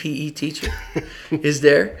 His PE teacher is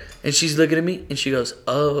there, and she's looking at me, and she goes,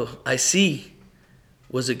 "Oh, I see.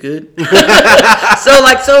 Was it good?"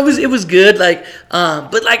 So it was good. Like,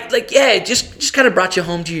 but like yeah, it just kind of brought you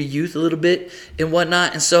home to your youth a little bit and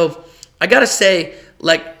whatnot. And so I gotta say,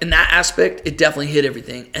 like, in that aspect, it definitely hit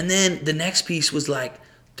everything. And then the next piece was like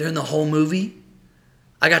during the whole movie,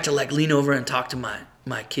 I got to like lean over and talk to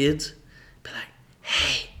my kids, be like,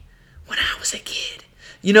 "Hey, when I was a kid."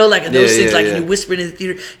 Like in those things, like, and you whisper in the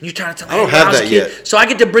theater, and you're trying to tell them, I don't "Hey, when have was a that kid." yet. So I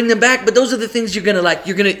get to bring them back, but those are the things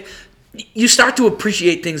you start to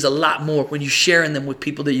appreciate things a lot more when you're sharing them with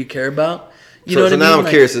people that you care about. You know what I mean? Now I'm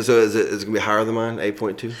Like, curious. So is it gonna be higher than mine?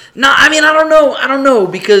 8.2. No, I mean, I don't know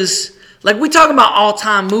because like we talk about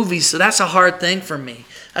all-time movies, so that's a hard thing for me.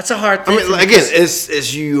 That's a hard thing. I mean, again,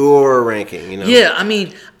 it's your ranking. Yeah, I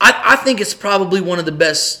mean, I think it's probably one of the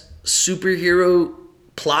best superhero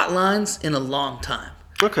plot lines in a long time.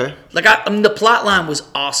 Okay. Like, I mean, the plot line was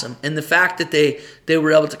awesome, and the fact that they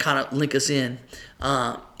were able to kind of link us into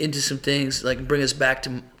some things, like bring us back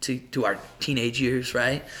to our teenage years,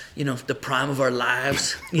 right? The prime of our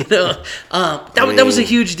lives. That was a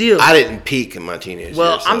huge deal. I didn't peak in my teenage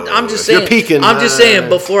Well, years. So I'm just if saying. You're peaking. I'm just saying.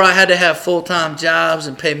 Before I had to have full-time jobs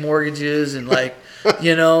and pay mortgages and like,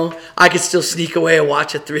 I could still sneak away and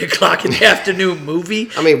watch a 3:00 in the afternoon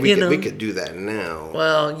movie. I mean, we could do that now.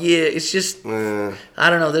 Well, yeah, it's just I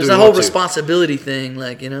don't know. There's Do a we whole want to? responsibility thing,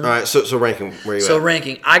 like All right. So ranking. Where you So at?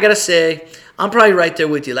 ranking, I gotta say, I'm probably right there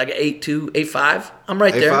with you, like an 8.2, 8.5. I'm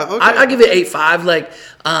right there. 8.5? Okay. I give it 8.5. Like,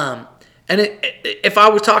 and if I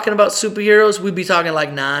were talking about superheroes, we'd be talking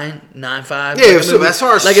like 9, 9.5. Yeah, Like, so as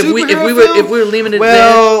far as like if we superhero were limited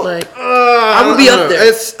well, there, like I would be up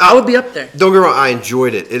there. I would be up there. Don't get me wrong. I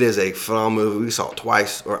enjoyed it. It is a phenomenal movie. We saw it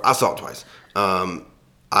twice, or I saw it twice.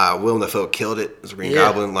 Willem Dafoe killed it as Green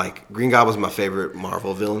Goblin. Like, Green Goblin's my favorite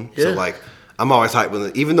Marvel villain. So Yeah. like, I'm always hyped with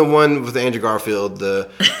it. Even the one with Andrew Garfield,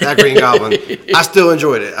 that Green Goblin, I still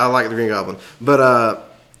enjoyed it. I like the Green Goblin, but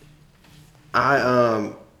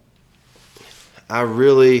I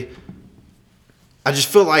just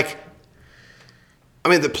feel like, I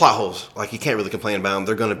mean, the plot holes, like, you can't really complain about them.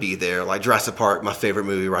 They're going to be there. Like, Jurassic Park, my favorite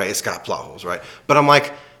movie, right? It's got plot holes, right? But I'm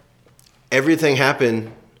like, everything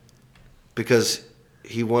happened because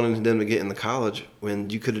he wanted them to get into college when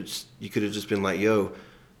you could have just been like, yo,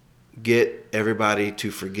 get everybody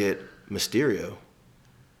to forget Mysterio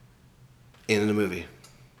in the movie.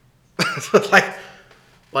 Like,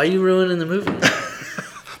 Why are you ruining the movie?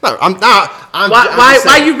 no, I'm not. Why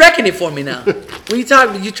are you wrecking it for me now? What are you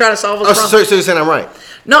talking? You trying to solve a Oh, problem? so you're saying I'm right?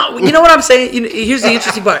 No, you know what I'm saying? Here's the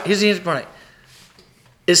interesting part.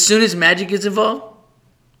 As soon as magic gets involved,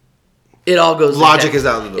 It all goes Logic to heck. is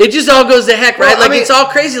out the door. It just all goes to heck, right? Well, I mean, it's all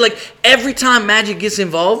crazy. Like, every time magic gets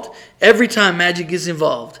involved,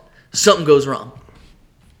 something goes wrong.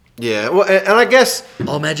 Yeah, well, and I guess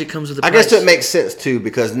All magic comes with a I price. guess it makes sense too,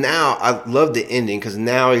 because now I love the ending, because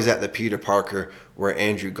now he's at the Peter Parker where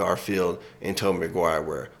Andrew Garfield and Tobey Maguire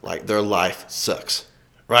were. Like, their life sucks,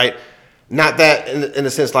 right? Not that in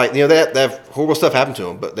the sense, like, that horrible stuff happened to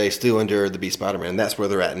them, but they still endured to be Spider-Man, and that's where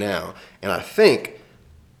they're at now. And I think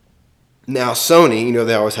now Sony,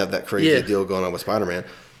 they always have that crazy deal going on with Spider-Man,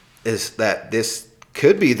 is that this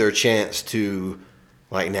could be their chance to,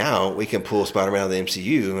 like, now we can pull Spider-Man out of the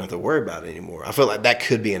MCU and don't have to worry about it anymore. I feel like that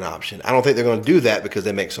could be an option. I don't think they're going to do that because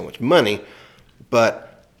they make so much money,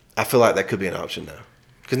 but I feel like that could be an option now.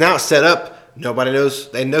 Because now it's set up, nobody knows,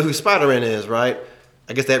 they know who Spider-Man is, right?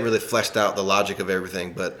 I guess they haven't really fleshed out the logic of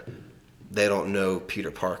everything, but they don't know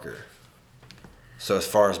Peter Parker. So as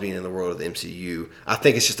far as being in the world of the MCU, I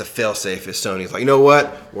think it's just a fail-safe if Sony's like, you know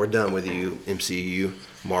what? We're done with you, MCU,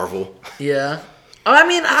 Marvel. Yeah. I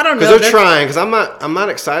mean, I don't know. Because they're trying. Because I'm not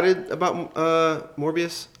excited about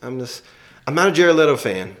Morbius. I'm not a Jared Leto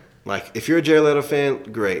fan. Like, if you're a Jared Leto fan,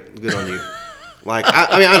 great, good on you. Like,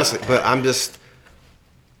 I mean, honestly, but I'm just,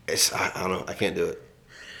 I don't know, I can't do it.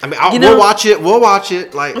 I mean, we'll watch it. We'll watch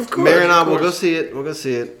it. Like, of course, Mary and I will go see it. We'll go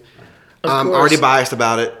see it. I'm already biased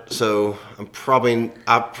about it, so I'm probably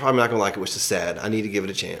not gonna like it, which is sad. I need to give it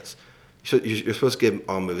a chance. You're supposed to give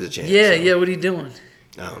all movies a chance. Yeah, so. yeah. What are you doing?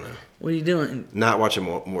 I don't know. What are you doing? Not watching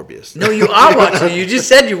Morbius. No, you are watching it. You just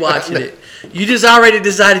said you're watching it. You just already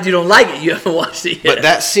decided you don't like it. You haven't watched it yet. But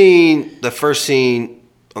that scene, the first scene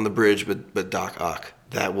on the bridge with Doc Ock,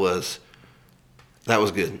 that was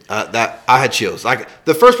good. That I had chills. Like,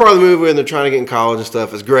 the first part of the movie when they're trying to get in college and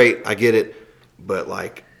stuff is great. I get it, but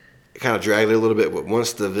like, it kind of dragged it a little bit. But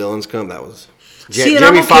once the villains come, that was.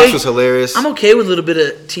 Jamie Foxx was hilarious. I'm okay with a little bit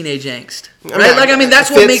of teenage angst, right? I mean,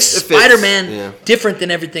 That's what makes Spider-Man different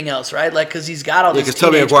than everything else, right? Like, because he's got all these. Because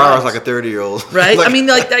Tobey Maguire was like a 30-year-old, right?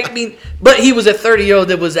 But he was a 30-year-old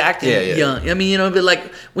that was acting young. I mean, but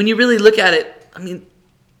like, when you really look at it, I mean,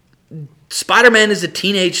 Spider-Man is a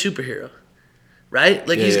teenage superhero, right?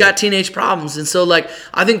 Like, he's got teenage problems, and so like,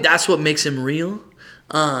 I think that's what makes him real.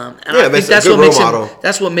 And I think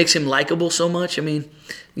that's what makes him likable so much. I mean,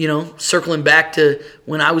 circling back to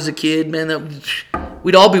when I was a kid, man,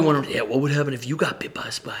 we'd all be wondering, what would happen if you got bit by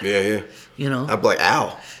a spider? Yeah. I'd be like,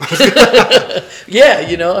 ow.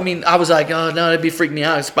 Yeah, I mean, I was like, oh, no, that'd be freaking me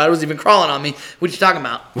out. A spider was even crawling on me. What are you talking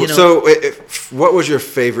about? So, what was your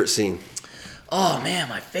favorite scene? Oh, man,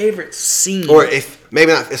 my favorite scene. Or if,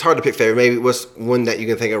 maybe not, it's hard to pick favorite. Maybe it was one that you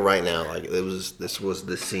can think of right now. Like, this was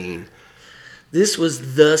the scene. This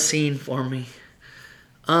was the scene for me.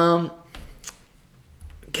 Gosh,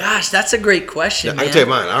 that's a great question, man. I can tell you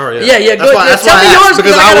mine. I already. Yeah. Go ahead. Tell me yours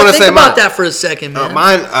because I want to think about that for a second, man.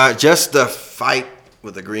 Mine, just the fight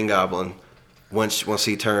with the Green Goblin. Once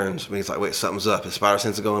he turns, when he's like, "Wait, something's up." His spider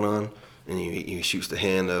sense is going on, and he shoots the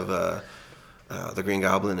hand of the Green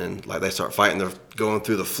Goblin, and like they start fighting. They're going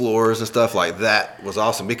through the floors and stuff. Like, that was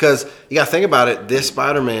awesome, because you got to think about it. This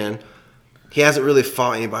Spider-Man, he hasn't really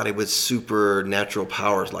fought anybody with supernatural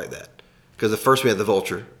powers like that. Because the first we had the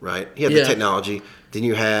Vulture, right? He had the technology. Then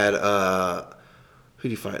you had who do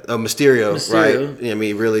you fight? Oh, Mysterio, right? I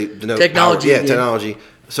mean, really, technology. Power. Yeah, technology.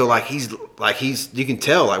 So he's you can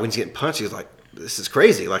tell, like, when he's getting punched, he's like, this is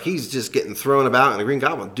crazy. Like, he's just getting thrown about, and the Green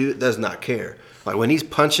Goblin dude does not care. Like, when he's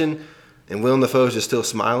punching and Willem Dafoe's just still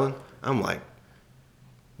smiling, I'm like,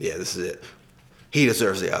 yeah, this is it. He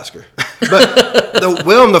deserves the Oscar. But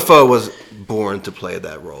Willem Dafoe was born to play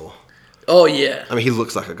that role. Oh, yeah. I mean, he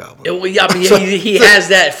looks like a goblin. Well, yeah, I mean, he has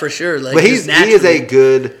that for sure. Like, but he is a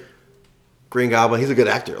good Green Goblin. He's a good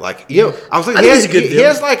actor. Like, I was thinking, he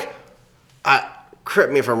has like,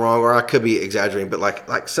 correct me if I'm wrong, or I could be exaggerating, but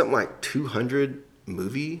like something like 200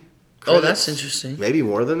 movie credits. Oh, that's interesting. Maybe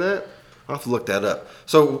more than that. I'll have to look that up.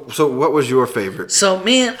 So what was your favorite? So,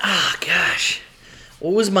 man, gosh.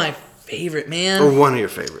 What was my favorite, man? Or one of your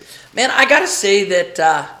favorites? Man, I got to say that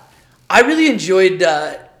I really enjoyed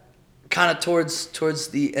kind of towards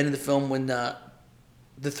the end of the film when the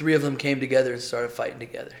three of them came together and started fighting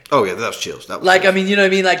together. Oh yeah, that was chills. That was like, chills. I mean, you know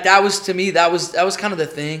what I mean? Like, that was, to me, that was kind of the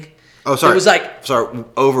thing. Oh, sorry. It was like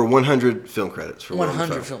over 100 film credits for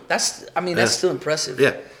 100 film. That's still impressive.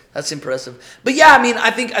 Yeah. That's impressive. But yeah, I mean,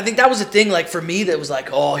 I think that was a thing, like, for me, that was like,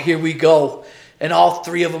 oh, here we go. And all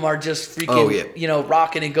three of them are just freaking,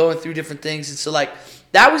 rocking and going through different things. And so, like,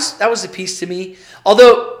 that was a piece to me.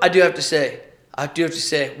 Although I do have to say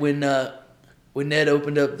when Ned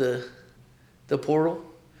opened up the portal,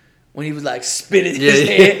 when he was like spinning his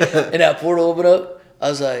hand and that portal opened up, I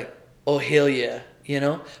was like, oh, hell yeah. you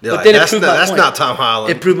know. You're But like, then it that's proved not, my that's point. not Tom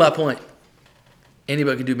Holland. It proved my point.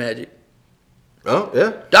 Anybody can do magic. Oh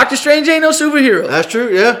yeah, Doctor Strange ain't no superhero. that's true.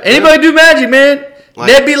 Yeah, Anybody do magic, man. Like-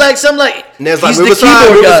 Ned be like some like Ned's like, he's "Move the aside,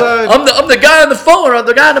 keyboard move guy. aside." I'm the guy on the phone, or I'm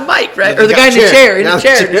the guy on the mic, right? Or the guy in the chair,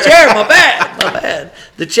 the chair. My bad.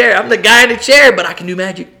 The chair. I'm the guy in the chair, but I can do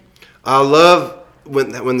magic. I love when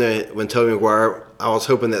Tobey Maguire. I was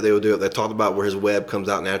hoping that they would do it. They talked about where his web comes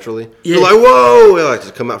out naturally. Yeah. You're like, whoa! It'll like,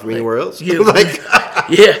 just come out from anywhere else. Yeah, like,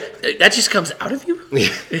 yeah, that just comes out of you.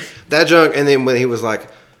 that junk. And then when he was like,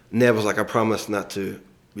 Ned was like, I promise not to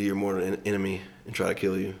be your mortal enemy and try to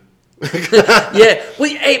kill you. Yeah. Well,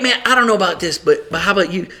 hey man, I don't know about this, but how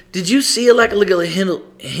about you? Did you see like a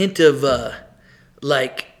hint of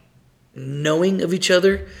like knowing of each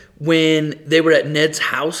other when they were at Ned's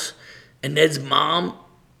house and Ned's mom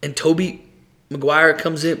and Toby Maguire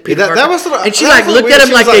comes in, Peter that was sort of- and she that like was looked weird. at him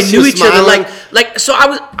She like was they like- she knew was each other, smiling. like so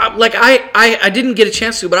I didn't get a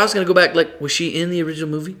chance to, but I was gonna go back. Like, was she in the original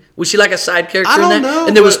movie? Was she like a side character I don't in that? know,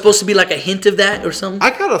 And there was but- supposed to be like a hint of that or something.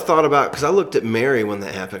 I kind of thought about because I looked at Mary when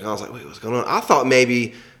that happened. I was like, wait, what's going on? I thought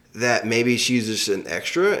maybe she's just an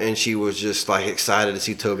extra and she was just like excited to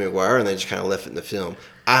see Tobey Maguire and they just kind of left it in the film.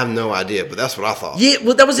 I have no idea, but that's what I thought. Yeah,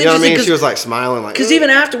 well, that was You know what I interesting mean? She was like smiling, like because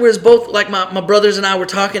even afterwards, both like my brothers and I were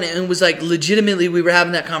talking, and it was like legitimately we were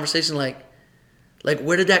having that conversation, like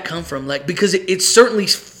where did that come from? Like because it certainly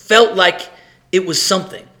felt like it was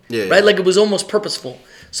something, Yeah, right? yeah. Like it was almost purposeful.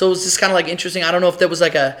 So it was just kind of like interesting. I don't know if there was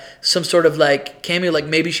like some sort of like cameo, like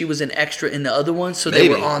maybe she was an extra in the other one, so they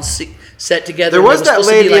Maybe. were on set together. there and was that supposed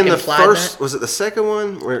to be, lady like, in the implied first. that. Was it the second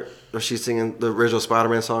one where she's singing the original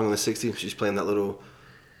Spider-Man song in the '60s? She's playing that little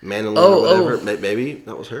mandolin or whatever. Maybe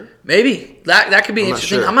that was her. Maybe that could be I'm not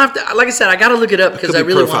interesting. sure. I'm gonna have to, like I said, I got to look it up because Could I be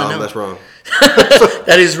really want profile, to know. That's wrong.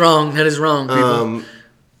 That is wrong. That is wrong, people.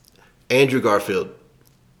 Andrew Garfield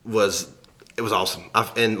was awesome.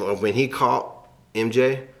 And when he caught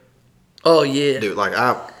MJ, Oh yeah. dude, like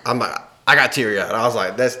I got teary eyed. I was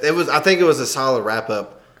like, I think it was a solid wrap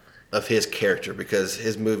up of his character because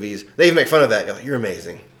his movies they even make fun of that. You're like, you're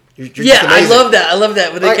amazing. You're just Yeah, I amazing. love that. I love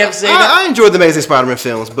that. But they Like, kept saying that. I enjoyed the Amazing Spider-Man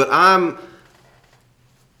films, but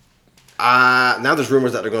now there's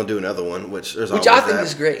rumors that they're going to do another one, which I always think that.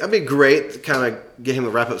 is great. That'd be great to kind of get him to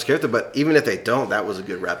wrap up his character. But even if they don't, that was a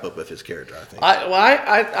good wrap up of his character, I think.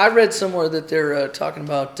 I read somewhere that they're talking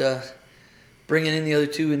about bringing in the other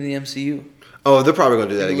two in the MCU. Oh, they're probably going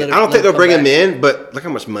to do that Let again. it- I don't let think it they'll come bring back. him in, but look how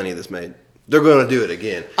much money this made. They're going to do it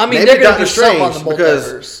again. I mean, Maybe they're gonna Doctor do something on Strange, the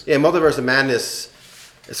multiverse. Yeah, Multiverse of Madness.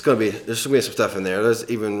 There's going to be some stuff in there. There's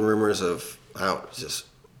even rumors of just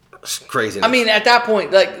craziness. I mean, at that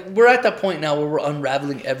point, like we're at that point now where we're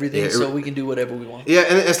unraveling everything, Yeah, so we can do whatever we want. yeah,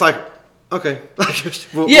 and it's like okay,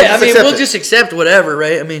 we'll Yeah, just accept we'll it. just accept whatever,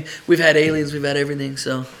 right? I mean, we've had aliens, we've had everything,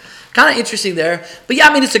 so kind of interesting there. But yeah,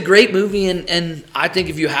 I mean, it's a great movie, and I think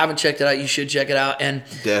if you haven't checked it out, you should check it out. And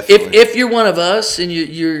Definitely. if you're one of us and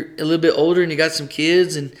you're a little bit older and you got some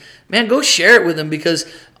kids, and man, go share it with them because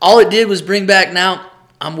all it did was bring back. Now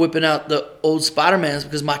I'm whipping out the old Spider-Mans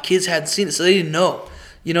because my kids hadn't seen it, so they didn't know.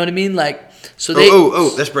 You know what I mean? Like, so they.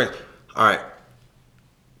 Let's bring. All right,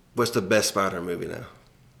 what's the best Spider movie now?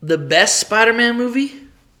 The best Spider-Man movie?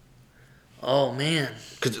 Oh man.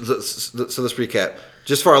 So let's recap.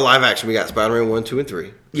 Just for our live action, we got Spider-Man 1, 2, and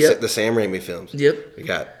 3. Yep. The Sam Raimi films. Yep. We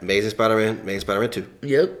got Amazing Spider-Man 2.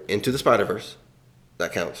 Yep. Into the Spider-Verse.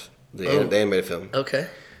 That counts. The animated film. Okay.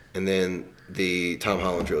 And then the Tom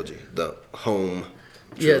Holland trilogy. The home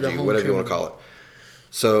trilogy. Yeah, the home whatever you want trilogy. to call it.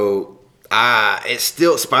 So, it's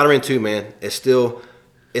still Spider-Man 2, man. It still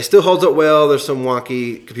holds up well. There's some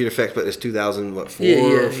wonky computer effects, but it's 2004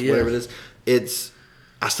 Yeah. whatever it is.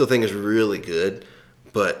 I still think it's really good,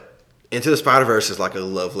 but Into the Spider-Verse is like a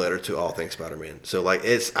love letter to all things Spider-Man. So like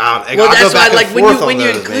it's Well, that's why, like when you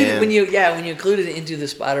include man. when you included it into the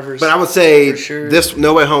Spider-Verse. But I would say for sure. this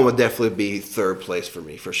No Way Home would definitely be third place for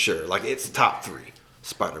me for sure. Like it's top 3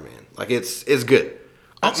 Spider-Man. Like it's good.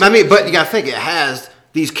 I mean, but you got to think it has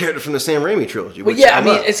these characters from the Sam Raimi trilogy. But which yeah, I I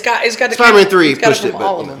mean, love. it's got the Spider-Man 3 it's got pushed from it, but,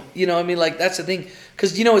 all you of know. them. You know, I mean, like that's the thing.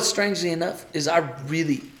 Because you know what, strangely enough, is I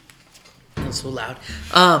really. That's so loud.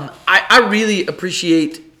 I really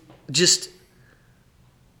appreciate just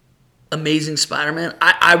Amazing Spider-Man.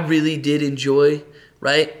 I really did enjoy.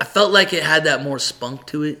 Right, I felt like it had that more spunk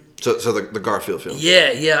to it. So the Garfield film. Yeah,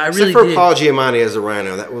 I really Except for did. Paul Giamatti as the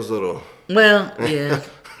Rhino, that was a little. Well, yeah,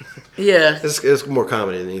 yeah. It's more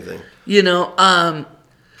comedy than anything. You know,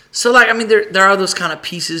 so like I mean, there are those kind of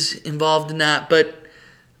pieces involved in that, but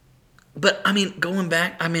I mean, going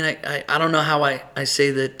back, I mean, I don't know how I say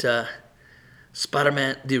that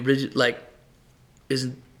Spider-Man the original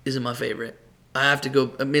isn't my favorite. I have to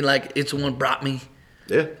go. I mean, like it's the one brought me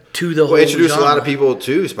Yeah. to the whole introduce genre. a lot of people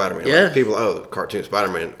to Spider-Man. Yeah. Like people, cartoon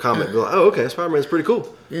Spider-Man comic. Be like, oh, okay, Spider-Man's pretty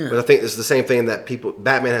cool. Yeah. But I think it's the same thing that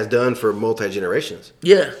Batman has done for multi-generations.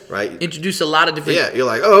 Yeah. Right? Introduce a lot of different. Yeah, you're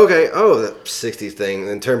like, oh, okay, that 60s thing.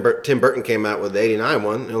 And Tim Burton came out with the 89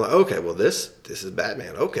 one. And you're like, okay, well, this is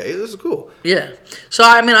Batman. Okay, this is cool. Yeah. So,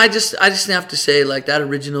 I mean, I just have to say, like, that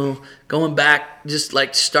original, going back, just,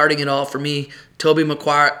 like, starting it all for me, Tobey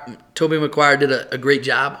Maguire did a great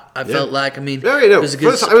job. I felt like, I mean, it was a good.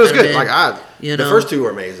 It was good. Spider-Man, Like, you the know. first two were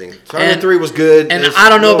amazing. Spider-Man 3 was good. And It's I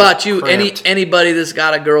don't know a little about you. cramped. Anybody that's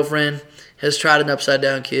got a girlfriend has tried an upside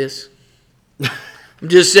down kiss. I'm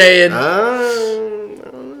just saying. I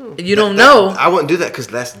don't know. You don't know. I wouldn't do that because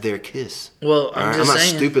that's their kiss. Well, I'm just not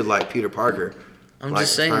saying. stupid like Peter Parker. I'm like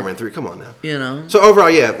just saying. Spider-Man 3. Come on now. You know. So overall,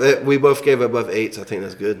 yeah, we both gave above 8s. I think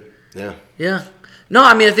that's good. Yeah. Yeah. No,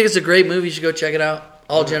 I mean, I think it's a great movie. You should go check it out.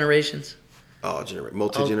 All generations.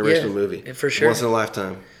 Multi-generational yeah, movie. for sure. Once in a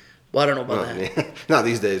lifetime. Well, I don't know about that. Yeah. Not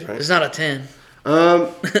these days, right? It's not a 10.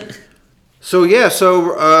 So yeah,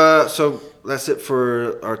 so that's it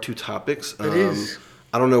for our two topics. It is.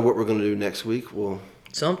 I don't know what we're going to do next week.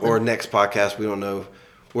 Something. Or next podcast. We don't know.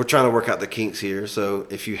 We're trying to work out the kinks here. So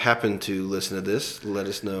if you happen to listen to this, let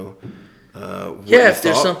us know. What you if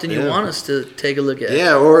there's thought. something you want us to take a look at.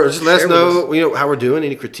 Yeah, or just let us Share know. with How we're doing.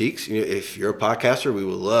 Any critiques? If you're a podcaster, we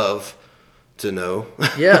would love to know.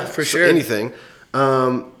 Yeah, for sure. Anything.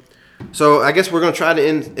 So I guess we're going to try to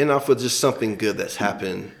end off with just something good that's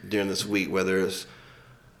happened during this week, whether it's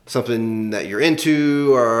something that you're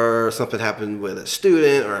into or something happened with a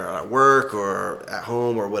student or at work or at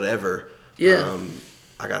home or whatever. Yeah.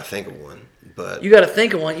 I got to think of one. But You got to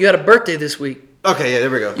think of one. You had a birthday this week. okay, yeah, there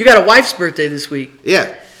we go. You got a wife's birthday this week.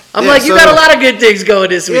 Yeah. I'm Yeah, like, you so- got a lot of good things going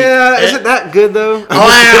this week. Yeah, is it that good though? Oh,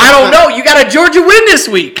 I don't know. You got a Georgia win this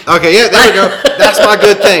week. Okay, yeah, there we go. That's my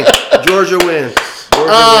good thing. Georgia win.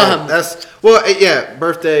 Win.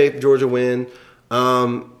 Birthday, Georgia win.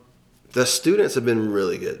 The students have been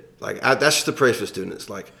really good. Like that's just a praise for students.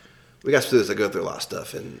 Like we got students that go through a lot of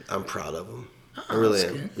stuff, and I'm proud of them. I really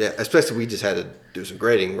am. good. Yeah, especially we just had to do some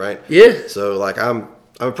grading, right? Yeah. So like I'm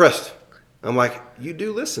impressed. I'm like, you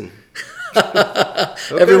do listen.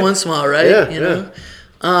 Every once in a while, right? Yeah, you know.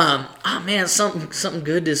 Oh man, something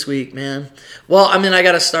good this week, man. Well, I mean, I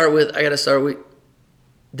gotta start with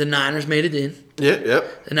the Niners made it in. Yeah,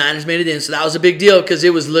 yep. The Niners made it in, so that was a big deal because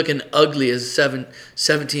it was looking ugly as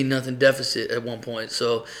 17-0 deficit at one point.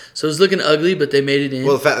 So it was looking ugly, but they made it in.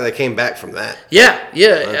 Well, the fact that they came back from that. Yeah.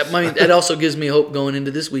 I mean, that also gives me hope going into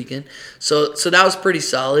this weekend. So that was pretty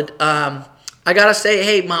solid. I gotta say,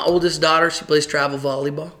 hey, my oldest daughter, she plays travel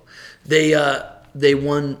volleyball. They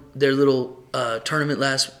won their little tournament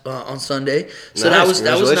on Sunday, so Nice.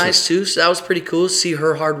 that was nice too. So that was pretty cool to see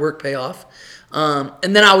her hard work pay off.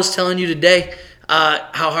 And then I was telling you today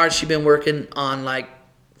how hard she's been working on like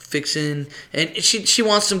fixing, and she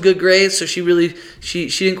wants some good grades. So she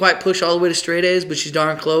didn't quite push all the way to straight A's, but she's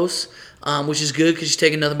darn close, which is good because she's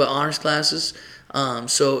taking nothing but honors classes.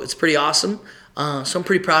 So it's pretty awesome. So I'm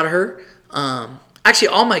pretty proud of her. Actually,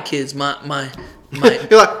 all my kids, my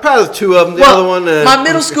You're like proud of the two of them. The other one, my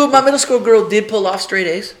middle school girl did pull off straight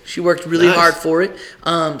A's. She worked really Nice. hard for it.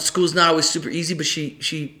 School's not always super easy, but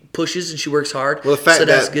she pushes and she works hard. Well, the fact so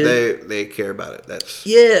that's that good. they care about it, that's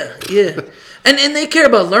Yeah. and they care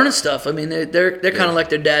about learning stuff. I mean, they're kind of like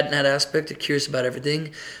their dad in that aspect. They're curious about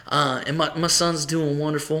everything. And my son's doing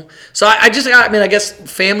wonderful. So I guess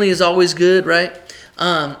family is always good, right?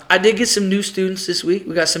 I did get some new students this week.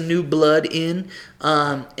 We got some new blood in.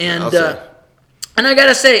 And I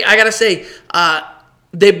gotta say,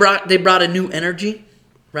 they brought a new energy,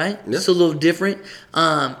 right? Yeah. It's a little different.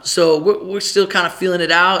 So we're still kind of feeling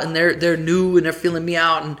it out, and they're new and they're feeling me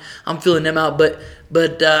out, and I'm feeling them out. But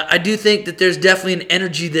I do think that there's definitely an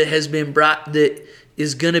energy that has been brought that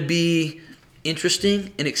is gonna be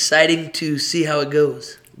interesting and exciting to see how it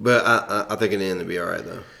goes. But I think in the end it'll be all right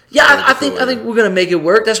though. Yeah, I think we're gonna make it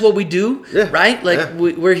work. That's what we do, Yeah, right? Like yeah.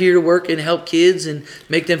 we're here to work and help kids and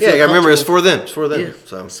make them feel. Yeah, you gotta remember it's comfortable. for them. It's for them. Yeah.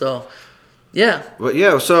 So. So, yeah. But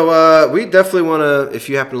yeah, so we definitely want to. If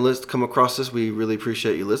you happen to come across this, we really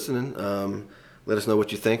appreciate you listening. Let us know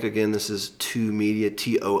what you think. Again, this is Two Media,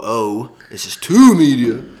 TOO. This is Two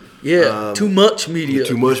Media. Yeah, too much media.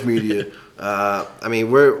 Too much media. I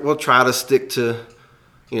mean, we'll try to stick to,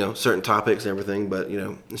 certain topics and everything, but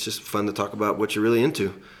it's just fun to talk about what you're really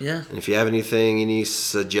into. Yeah. And if you have any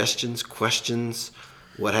suggestions, questions,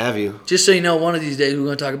 what have you, Just so you know, one of these days we're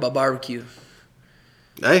going to talk about barbecue.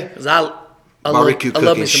 hey, Cause I barbecue love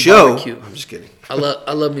cooking me some show. barbecue. I'm just kidding. I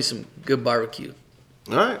love me some good barbecue.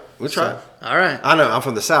 All right, we'll try. So, all right. I know I'm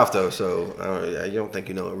from the South though, so you don't think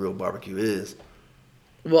you know what real barbecue is.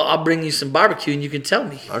 Well, I'll bring you some barbecue and you can tell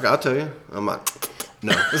me. Okay, I'll tell you. I'm like,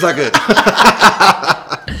 no, it's not good.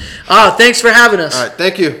 Thanks for having us. All right,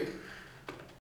 thank you.